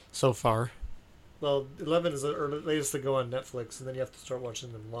 So far. Well, 11 is the latest to go on Netflix, and then you have to start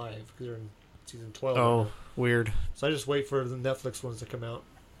watching them live because they're in season 12. Oh, right now. weird. So I just wait for the Netflix ones to come out.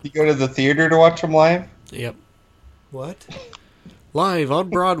 You go to the theater to watch them live? Yep. What? Live on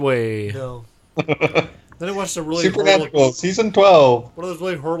Broadway. No. Then I watched a really horrible, Supernatural, season 12. one of those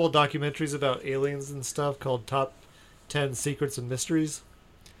really horrible documentaries about aliens and stuff called Top 10 Secrets and Mysteries.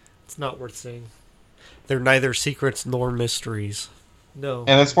 It's not worth seeing. They're neither secrets nor mysteries. No.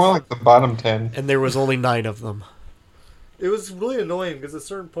 And it's more like the bottom 10. And there was only 9 of them. It was really annoying because at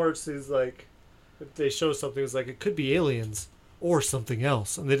certain parts, he's like, if they show something, it was like, it could be aliens or something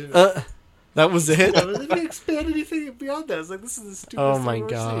else. And they didn't, That was it? they didn't expand anything beyond that. It's like, this is the stupidest Oh thing my I've ever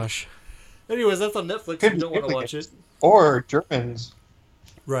seen. gosh. Anyways, that's on Netflix if Could you be don't want to watch it. aliens. Or Germans.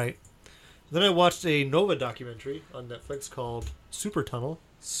 Right. Then I watched a Nova documentary on Netflix called Super Tunnel.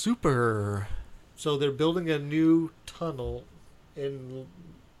 Super. So they're building a new tunnel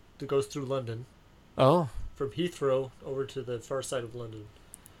that goes through London Oh. from Heathrow over to the far side of London,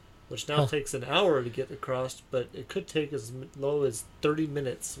 which now takes an hour to get across, but it could take as low as 30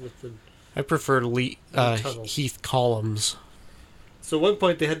 minutes with the. I prefer tunnel. Heath columns. So at one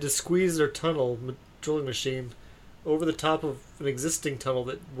point they had to squeeze their drilling machine over the top of an existing tunnel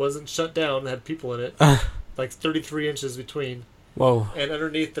that wasn't shut down, had people in it, like 33 inches between, Whoa. and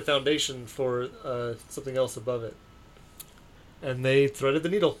underneath the foundation for something else above it. And they threaded the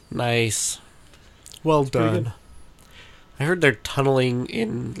needle. Nice. Well pretty done. good. I heard they're tunneling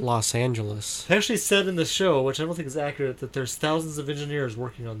in Los Angeles. They actually said in the show, which I don't think is accurate, that there's thousands of engineers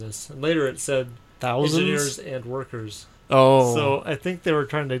working on this. And later it said Thousands? engineers and workers. Oh. So I think they were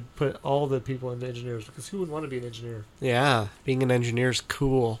trying to put all the people into engineers, because who would want to be an engineer? Yeah, being an engineer's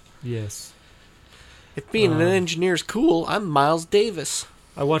cool. Yes. If being an engineer's cool, I'm Miles Davis.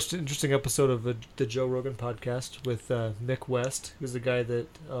 I watched an interesting episode of the Joe Rogan podcast with Mick West, who's the guy that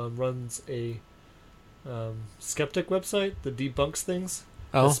runs a skeptic website that debunks things,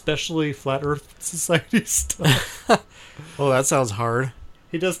 especially Flat Earth Society stuff. Oh, that sounds hard.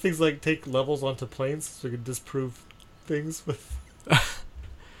 He does things like take levels onto planes so he can disprove things with.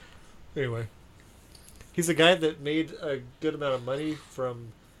 Anyway, he's a guy that made a good amount of money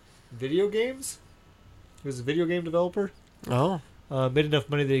from video games. He was a video game developer. Oh. Made enough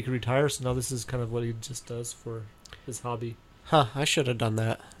money that he could retire, so now this is kind of what he just does for his hobby. Huh, I should have done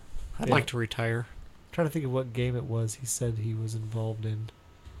that. I'd Yeah. like to retire. I'm trying to think of what game it was he said he was involved in.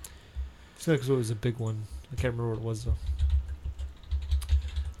 I feel like it was a big one. I can't remember what it was, though.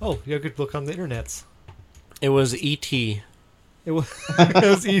 Oh, you could look on the internets. It was E.T. It was, it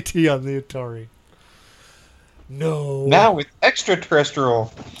was E.T. on the Atari. No. Now with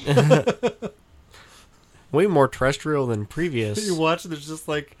extraterrestrial. Way more terrestrial than previous. You watch, there's just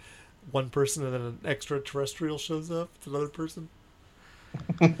like one person and then an extraterrestrial shows up. It's another person.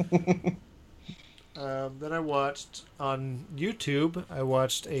 Then I watched on YouTube. I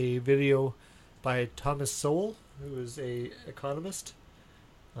watched a video by Thomas Sowell, who is a economist,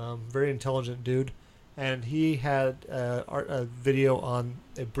 very intelligent dude, and he had a video on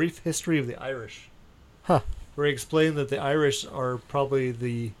a brief history of the Irish. Where he explained that the Irish are probably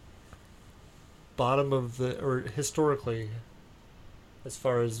the bottom of or historically, as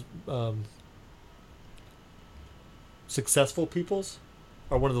far as successful peoples,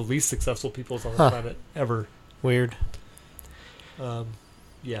 are one of the least successful peoples on the planet ever. Weird.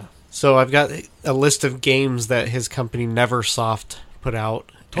 Yeah. So I've got a list of games that his company Neversoft put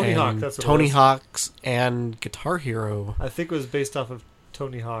out. Tony Hawk, that's what Tony it was. Hawk's and Guitar Hero. I think it was based off of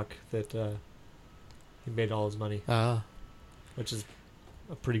Tony Hawk that he made all his money, which is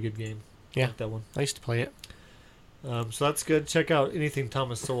a pretty good game. Yeah, I like that one. I used to play it. So that's good. Check out anything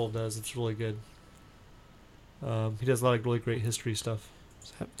Thomas Sowell does. It's really good. He does a lot of really great history stuff.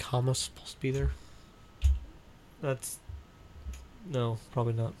 Is that comma supposed to be there? No,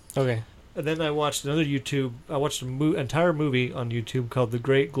 probably not. Okay. And then I watched another YouTube. I watched an entire movie on YouTube called The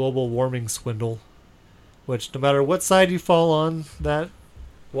Great Global Warming Swindle, which no matter what side you fall on,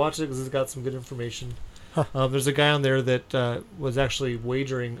 watch it because it's got some good information. There's a guy on there that was actually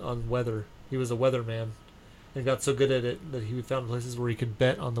wagering on weather. He was a weatherman and got so good at it that he found places where he could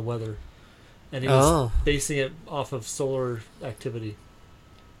bet on the weather. And he was basing it off of solar activity.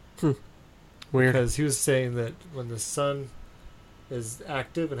 Weird. Because he was saying that when the sun is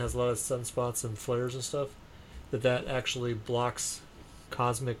active and has a lot of sunspots and flares and stuff, that actually blocks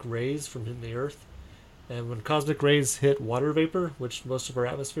cosmic rays from hitting the Earth. And when cosmic rays hit water vapor, which most of our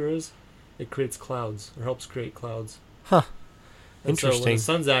atmosphere is, it creates clouds, or helps create clouds. And Interesting. So when interesting. the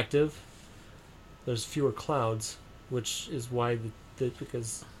sun's active, there's fewer clouds, which is why the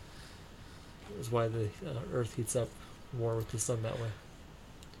Earth heats up more with the sun that way.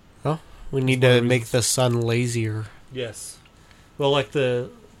 Oh, we need to make the sun lazier. Yes. Well, like the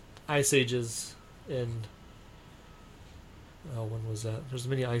ice ages in... Oh, when was that? There's a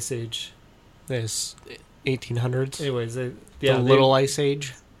mini ice age. This 1800s. Anyways, the little ice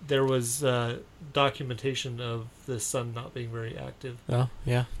age. There was documentation of the sun not being very active. Oh,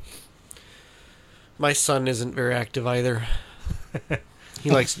 yeah. My son isn't very active either. He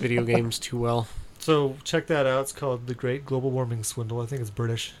likes video games too well. So check that out. It's called The Great Global Warming Swindle. I think it's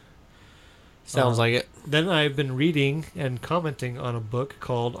British. Sounds like it. Then I've been reading and commenting on a book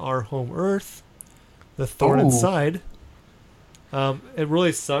called Our Home Earth, The Thorn Inside. It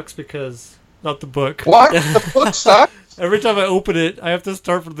really sucks because... Not the book. What? The book sucks? Every time I open it, I have to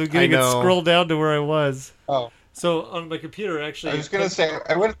start from the beginning and know. scroll down to where I was. Oh. So on my computer, actually... I was going to say,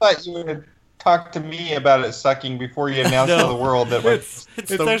 I would have thought you would have talked to me about it sucking before you announced to the world that it's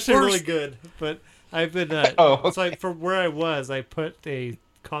actually really good. But I've been... So from where I was, I put a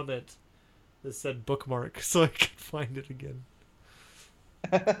comment that said bookmark so I could find it again.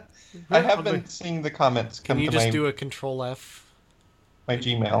 I have been seeing the comments come to Can you just do a Control F? my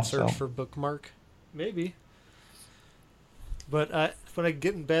Gmail. Search for bookmark? Maybe. But when I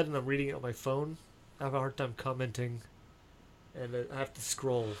get in bed and I'm reading it on my phone, I have a hard time commenting. And I have to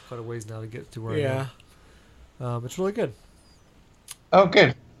scroll quite a ways now to get to where I am. It's really good. Oh,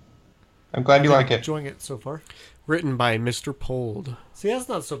 good. I'm glad you like it. Enjoying it so far. Written by Mr. Pold. See, that's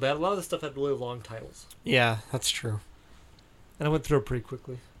not so bad. A lot of this stuff had really long titles. Yeah, that's true. And I went through it pretty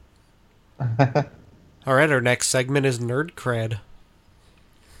quickly. All right, our next segment is Nerd Cred.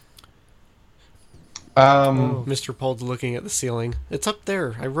 Mr. Pold's looking at the ceiling. It's up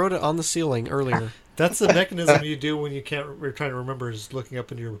there. I wrote it on the ceiling earlier. That's the mechanism you do when you're trying to remember is looking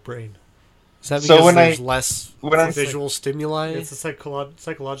up into your brain. Is that because when there's less visual It's stimuli? It's a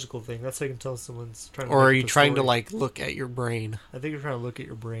psychological thing. That's how you can tell someone's trying to Or make are up you a trying to story. look at your brain? I think you're trying to look at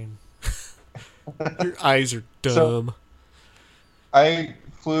your brain. Your eyes are dumb. So, I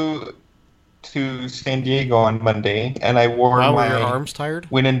flew to San Diego on Monday, and I wore Were my your arms tired?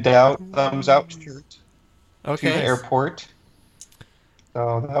 when in doubt, thumbs out shirt to Okay. the airport.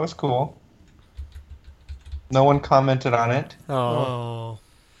 So that was cool. No one commented on it. Oh.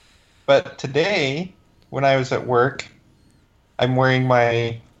 But today, when I was at work, I'm wearing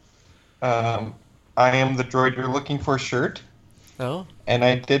my I am the droid you're looking for shirt. Oh. And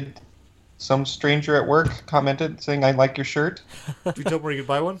I did... Some stranger at work commented saying, I like your shirt. You told him where you could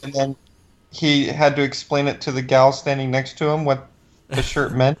buy one? And then he had to explain it to the gal standing next to him what the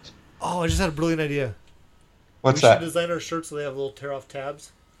shirt meant. Oh, I just had a brilliant idea. What's we that? should design our shirts so they have little tear-off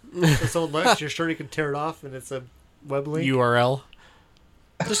tabs. So someone likes your shirt, you can tear it off, and it's a web link. URL.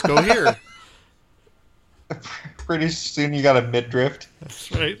 Just go here. Pretty soon you got a midriff.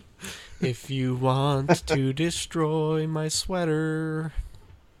 That's right. If you want to destroy my sweater.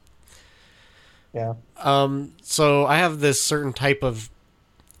 Yeah. So I have this certain type of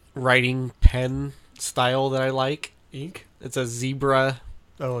writing pen style that I like. Ink? It's a Zebra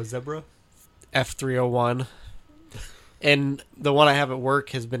Oh, a zebra? F301. And the one I have at work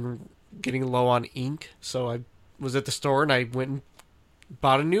has been getting low on ink. So I was at the store and I went and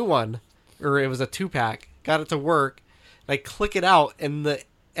bought a new one. Or it was a 2-pack. Got it to work. And I click it out and the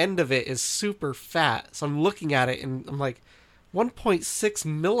end of it is super fat. So I'm looking at it and I'm like, 1.6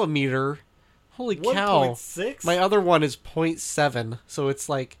 millimeter. Holy cow. 1.6? My other one is 0.7. So it's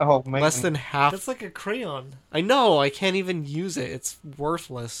like Oh, man. less than half. That's like a crayon. I know. I can't even use it. It's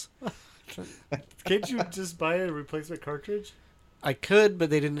worthless. Can't you just buy a replacement cartridge? I could, but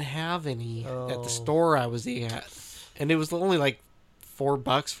they didn't have any at Oh. the store I was at. And it was only like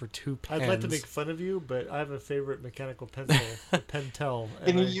 $4 for 2 pens. I'd like to make fun of you, but I have a favorite mechanical pencil, the Pentel.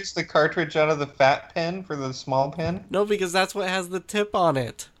 Can you use the cartridge out of the fat pen for the small pen? No, because that's what has the tip on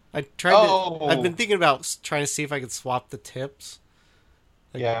it. I tried to. I've been thinking about trying to see if I could swap the tips.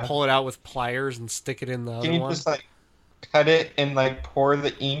 Like Yeah. pull it out with pliers and stick it in the Can other you one. just like cut it and like pour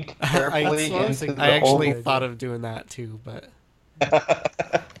the ink carefully into the I actually old... thought of doing that too, but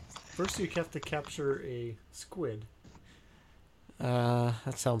First, you have to capture a squid.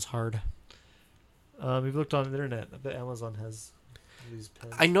 that sounds hard. We've looked on the internet. I bet Amazon has these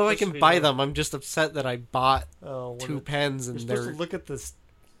pens. I know I Supposed to can be buy like- them. I'm just upset that I bought Oh, 2 pens You're and supposed they're to look at this.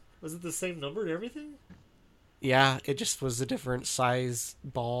 Was it the same number and everything? yeah. It just was a different size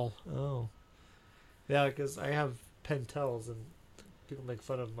ball. Oh. Yeah, because I have Pentels and people make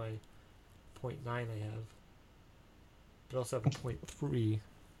fun of my 0.9 I have. But I also have a 0.3.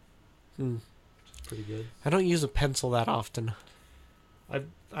 Hmm. It's pretty good. I don't use a pencil that often. I've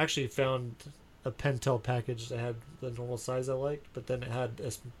actually found a Pentel package that had the normal size I liked, but then it had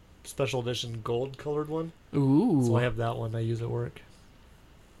a special edition gold colored one. Ooh, So I have that one I use at work.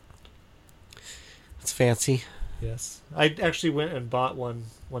 it's fancy. Yes. I actually went and bought one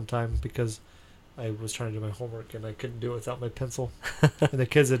time because I was trying to do my homework and I couldn't do it without my pencil. And the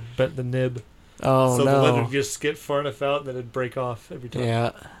kids had bent the nib. Oh so the no! leather would just get far enough out that it'd break off every time.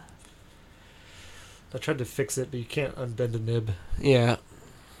 Yeah, I tried to fix it, but you can't unbend a nib. yeah.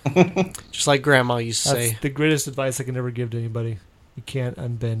 Just like Grandma used to That's say. the greatest advice I can ever give to anybody. You can't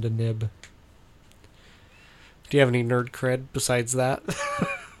unbend a nib. Do you have any nerd cred besides that?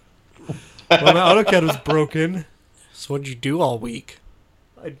 Well, my AutoCAD was broken. So what'd you do all week?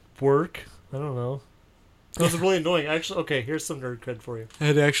 I'd work. I don't know. It was really annoying. Actually, okay, here's some nerd cred for you. I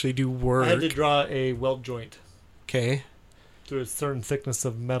had to actually do work. I had to draw a weld joint Okay. to a certain thickness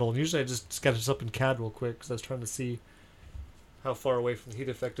of metal. And usually I just sketch this up in CAD real quick because I was trying to see how far away from the heat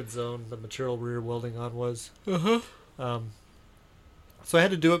affected zone the material we were welding on was. Uh-huh. So I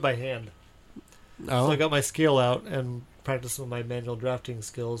had to do it by hand. Oh. So I got my scale out and practiced some of my manual drafting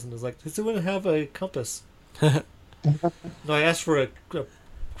skills and was like, does anyone have a compass? No, I asked for a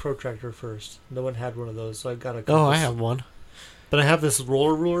protractor first. No one had one of those, so I got a compass. Oh, I have one. But I have this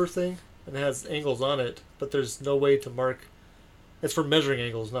roller ruler thing, and it has angles on it, but there's no way to mark. It's for measuring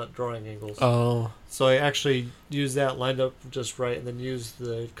angles, not drawing angles. Oh. So I actually used that, lined up just right, and then used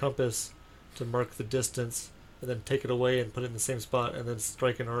the compass to mark the distance, and then take it away and put it in the same spot, and then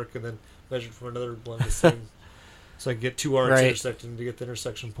strike an arc, and then measure from another one the same. So I could get two arcs Right. intersecting to get the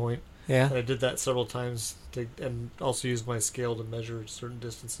intersection point. Yeah. And I did that several times, and also used my scale to measure certain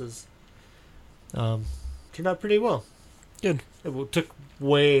distances. Turned out pretty well. Good. Took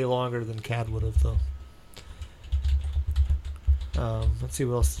way longer than CAD would have, though. Let's see,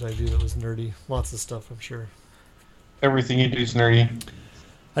 what else did I do that was nerdy? Lots of stuff, I'm sure. Everything you do is nerdy.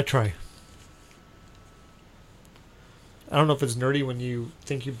 I try. I don't know if it's nerdy when you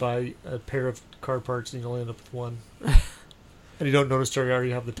think you buy a pair of car parts and you only end up with one. And you don't notice till you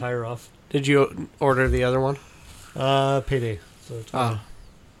already have the tire off. Did you order the other one? Payday. So it's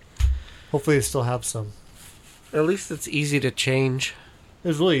hopefully they still have some. At least it's easy to change. It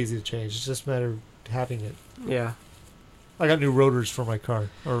was really easy to change. It's just a matter of having it. Yeah. I got new rotors for my car.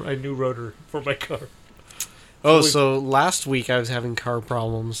 Or a new rotor for my car. Oh, so last week I was having car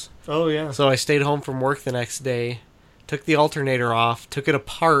problems. Oh, yeah. So I stayed home from work the next day, took the alternator off, took it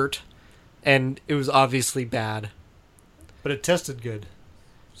apart, and it was obviously bad. But it tested good.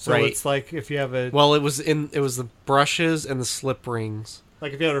 So Right. it's like if you have a... Well, it was the brushes and the slip rings.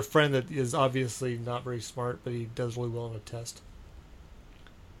 Like if you had a friend that is obviously not very smart, but he does really well in a test.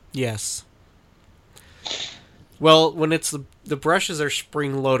 Yes. Well, when it's the brushes are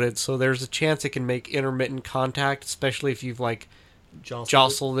spring loaded, so there's a chance it can make intermittent contact, especially if you've like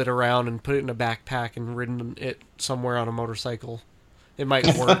jostled it around and put it in a backpack and ridden it somewhere on a motorcycle. It might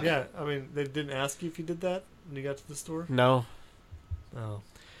work. Yeah, I mean, they didn't ask you if you did that when you got to the store? No. Oh.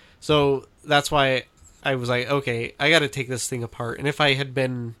 So that's why I was like, okay, I got to take this thing apart. And if I had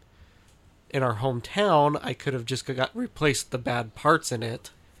been in our hometown, I could have just replaced the bad parts in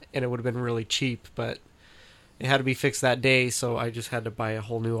it, and it would have been really cheap. But it had to be fixed that day, so I just had to buy a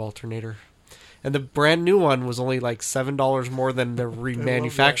whole new alternator. And the brand new one was only like $7 more than the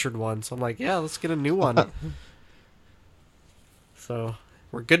remanufactured one. So I'm like, yeah, let's get a new one. So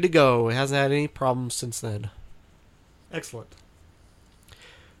we're good to go. It hasn't had any problems since then. Excellent.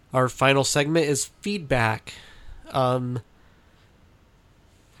 Our final segment is feedback.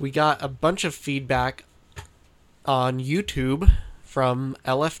 We got a bunch of feedback on YouTube from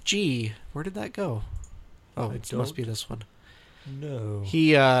LFG. Where did that go? Oh, it must be this one. No.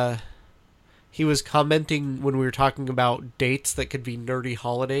 He was commenting when we were talking about dates that could be nerdy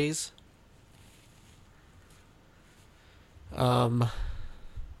holidays. I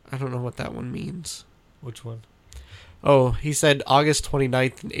don't know what that one means. Which one? Oh, he said August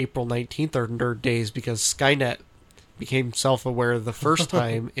 29th and April 19th are nerd days because Skynet became self-aware the first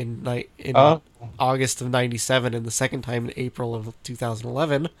time in August of 97 and the second time in April of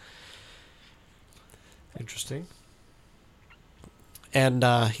 2011. Interesting. And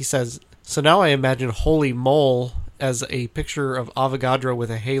he says, so now I imagine Holy Mole as a picture of Avogadro with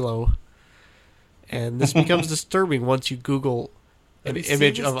a halo. And this becomes disturbing once you Google an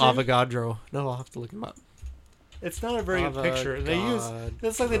image of Avogadro. No, I'll have to look him up. It's not a very good picture. And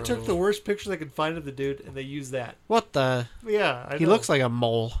it's like they took the worst picture they could find of the dude and they used that. What the? Yeah, I know. He looks like a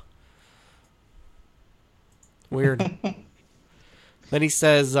mole. Weird. Then he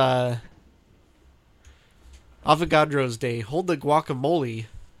says, Avogadro's Day, hold the guacamole.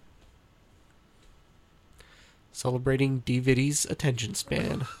 Celebrating D. Viddy's attention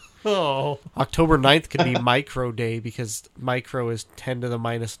span. Oh. October 9th could be Micro Day because Micro is 10 to the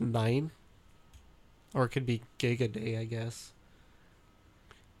minus 9. Or it could be Giga Day, I guess.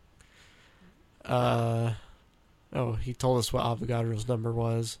 He told us what Avogadro's number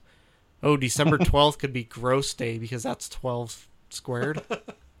was. Oh, December 12th could be Gross Day because that's 12 squared.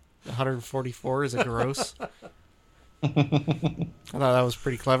 144 is a gross. I thought that was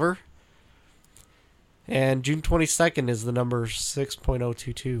pretty clever. And June 22nd is the number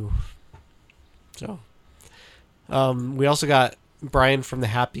 6.022. So, we also got Brian from the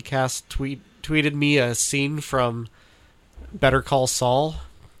Happy Cast tweeted me a scene from Better Call Saul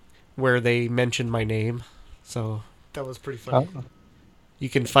where they mentioned my name. So that was pretty funny. You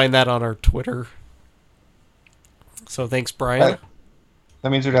can find that on our Twitter. So thanks, Brian. That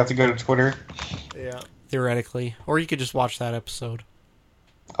means we'd have to go to Twitter. Yeah. Theoretically. Or you could just watch that episode.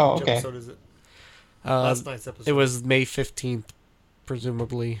 Oh, Which okay. episode is it? Last night's episode. It was May 15th,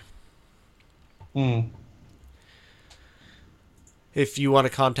 presumably. If you want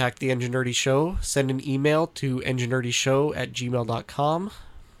to contact the Enginerdy Show, send an email to enginerdyshow@gmail.com.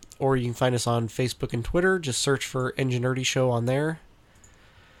 Or you can find us on Facebook and Twitter. Just search for Enginerdy Show on there.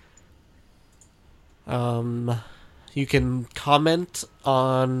 You can comment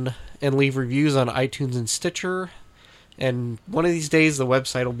on and leave reviews on iTunes and Stitcher. And one of these days, the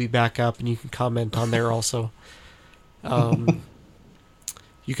website will be back up, and you can comment on there also. You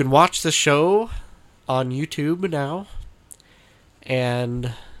can watch the show on YouTube now.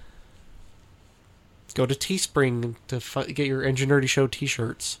 And go to Teespring to get your Enginerdy Show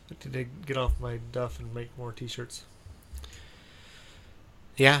t-shirts. Did I get off my duff and make more t-shirts?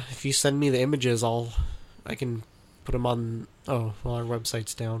 Yeah, if you send me the images, I can put them on... Oh, well, our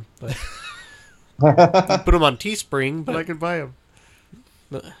website's down, but... put them on Teespring, but I can buy them.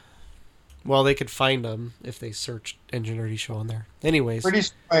 Well, they could find them if they search Enginerdy Show on there. Anyways. Pretty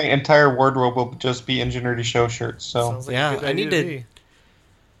soon my entire wardrobe will just be Enginerdy Show shirts. So Sounds like yeah, a good I need idea to... me.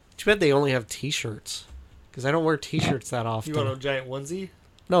 Too bad they only have t-shirts. Because I don't wear t-shirts that often. You want a giant onesie?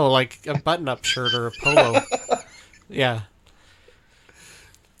 No, like a button-up shirt or a polo. Yeah.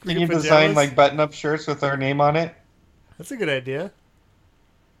 can you pajamas? design like button-up shirts with our name on it? That's a good idea.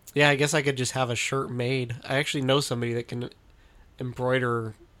 Yeah, I guess I could just have a shirt made. I actually know somebody that can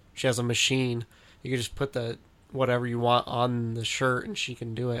embroider. She has a machine. You could just put the whatever you want on the shirt and she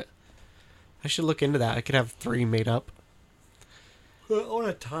can do it. I should look into that. I could have 3 made up. On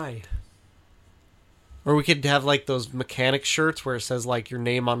a tie. Or we could have like those mechanic shirts where it says like your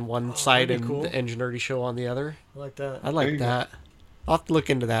name on one side that'd and be cool. the Enginerdy Show on the other. I like that. I like that. I'll have to look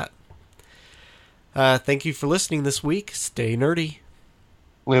into that. Thank you for listening this week. Stay nerdy.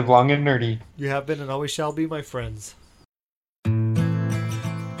 Live long and nerdy. You have been and always shall be my friends. You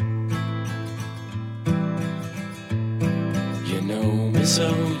know me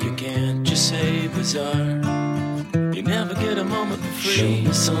so you can't just say bizarre. You never get a moment for free. Show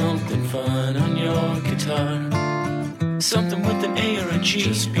me something fun on your guitar. Something with an A or a G.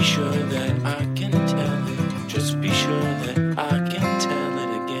 Just be sure that I can tell it. Just be sure that I can tell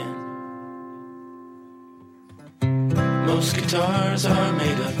it again. Most guitars are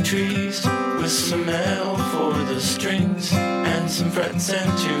made of trees, with some L for the strings, and some frets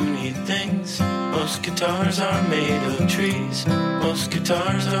and tuney things. Most guitars are made of trees. Most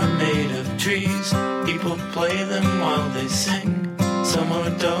guitars are made of trees. People play them while they sing. Some are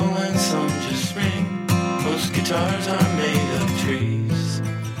dull and some just ring. Most guitars are made of trees.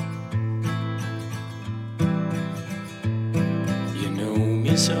 You know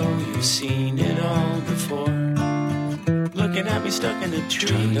me so you've seen it all before. Looking at me stuck in a tree,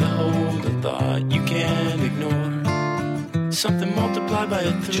 trying to hold a thought you can't ignore. Something multiplied by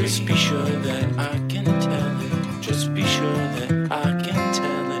a 3. Just be sure that I can tell it. Just be sure that I can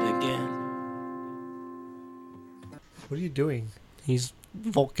tell it again. What are you doing? He's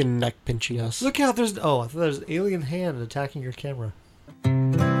Vulcan neck pinching us. Look out, there's... Oh, I thought there's an alien hand attacking your camera.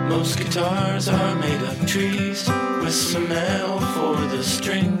 Most guitars are made of trees, with some L for the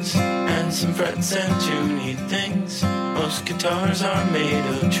strings, and some frets and tuney things. Most guitars are made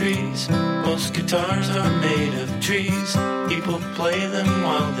of trees. Most guitars are made of trees. People play them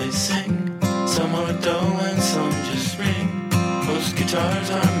while they sing. Some are dull and some just ring. Most guitars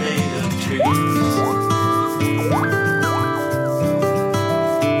are made of trees.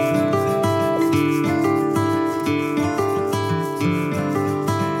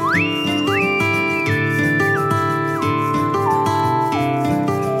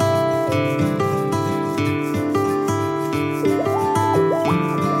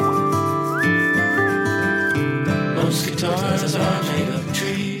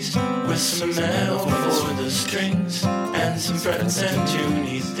 Some L for the strings, and some frets and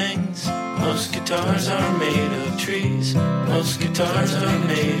tuney things. Most guitars are made of trees. Most guitars are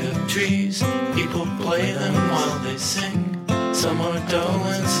made of trees. People play them while they sing. Some are dull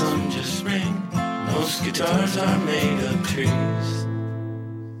and some just ring. Most guitars are made of trees.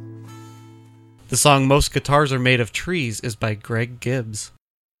 The song Most Guitars Are Made of Trees is by Greg Gibbs.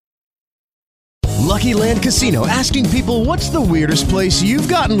 Lucky Land Casino, asking people, what's the weirdest place you've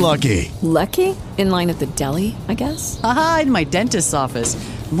gotten lucky? Lucky? In line at the deli, I guess? Aha, in my dentist's office.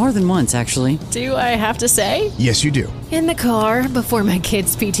 More than once, actually. Do I have to say? Yes, you do. In the car before my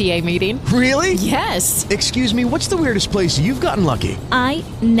kids' PTA meeting. Really? Yes. Excuse me, what's the weirdest place you've gotten lucky? I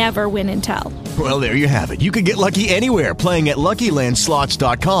never win and tell. Well, there you have it. You can get lucky anywhere, playing at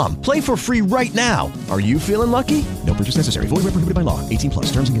LuckyLandSlots.com. Play for free right now. Are you feeling lucky? No purchase necessary. Void where prohibited by law. 18+.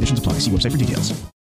 Terms and conditions apply. See website for details.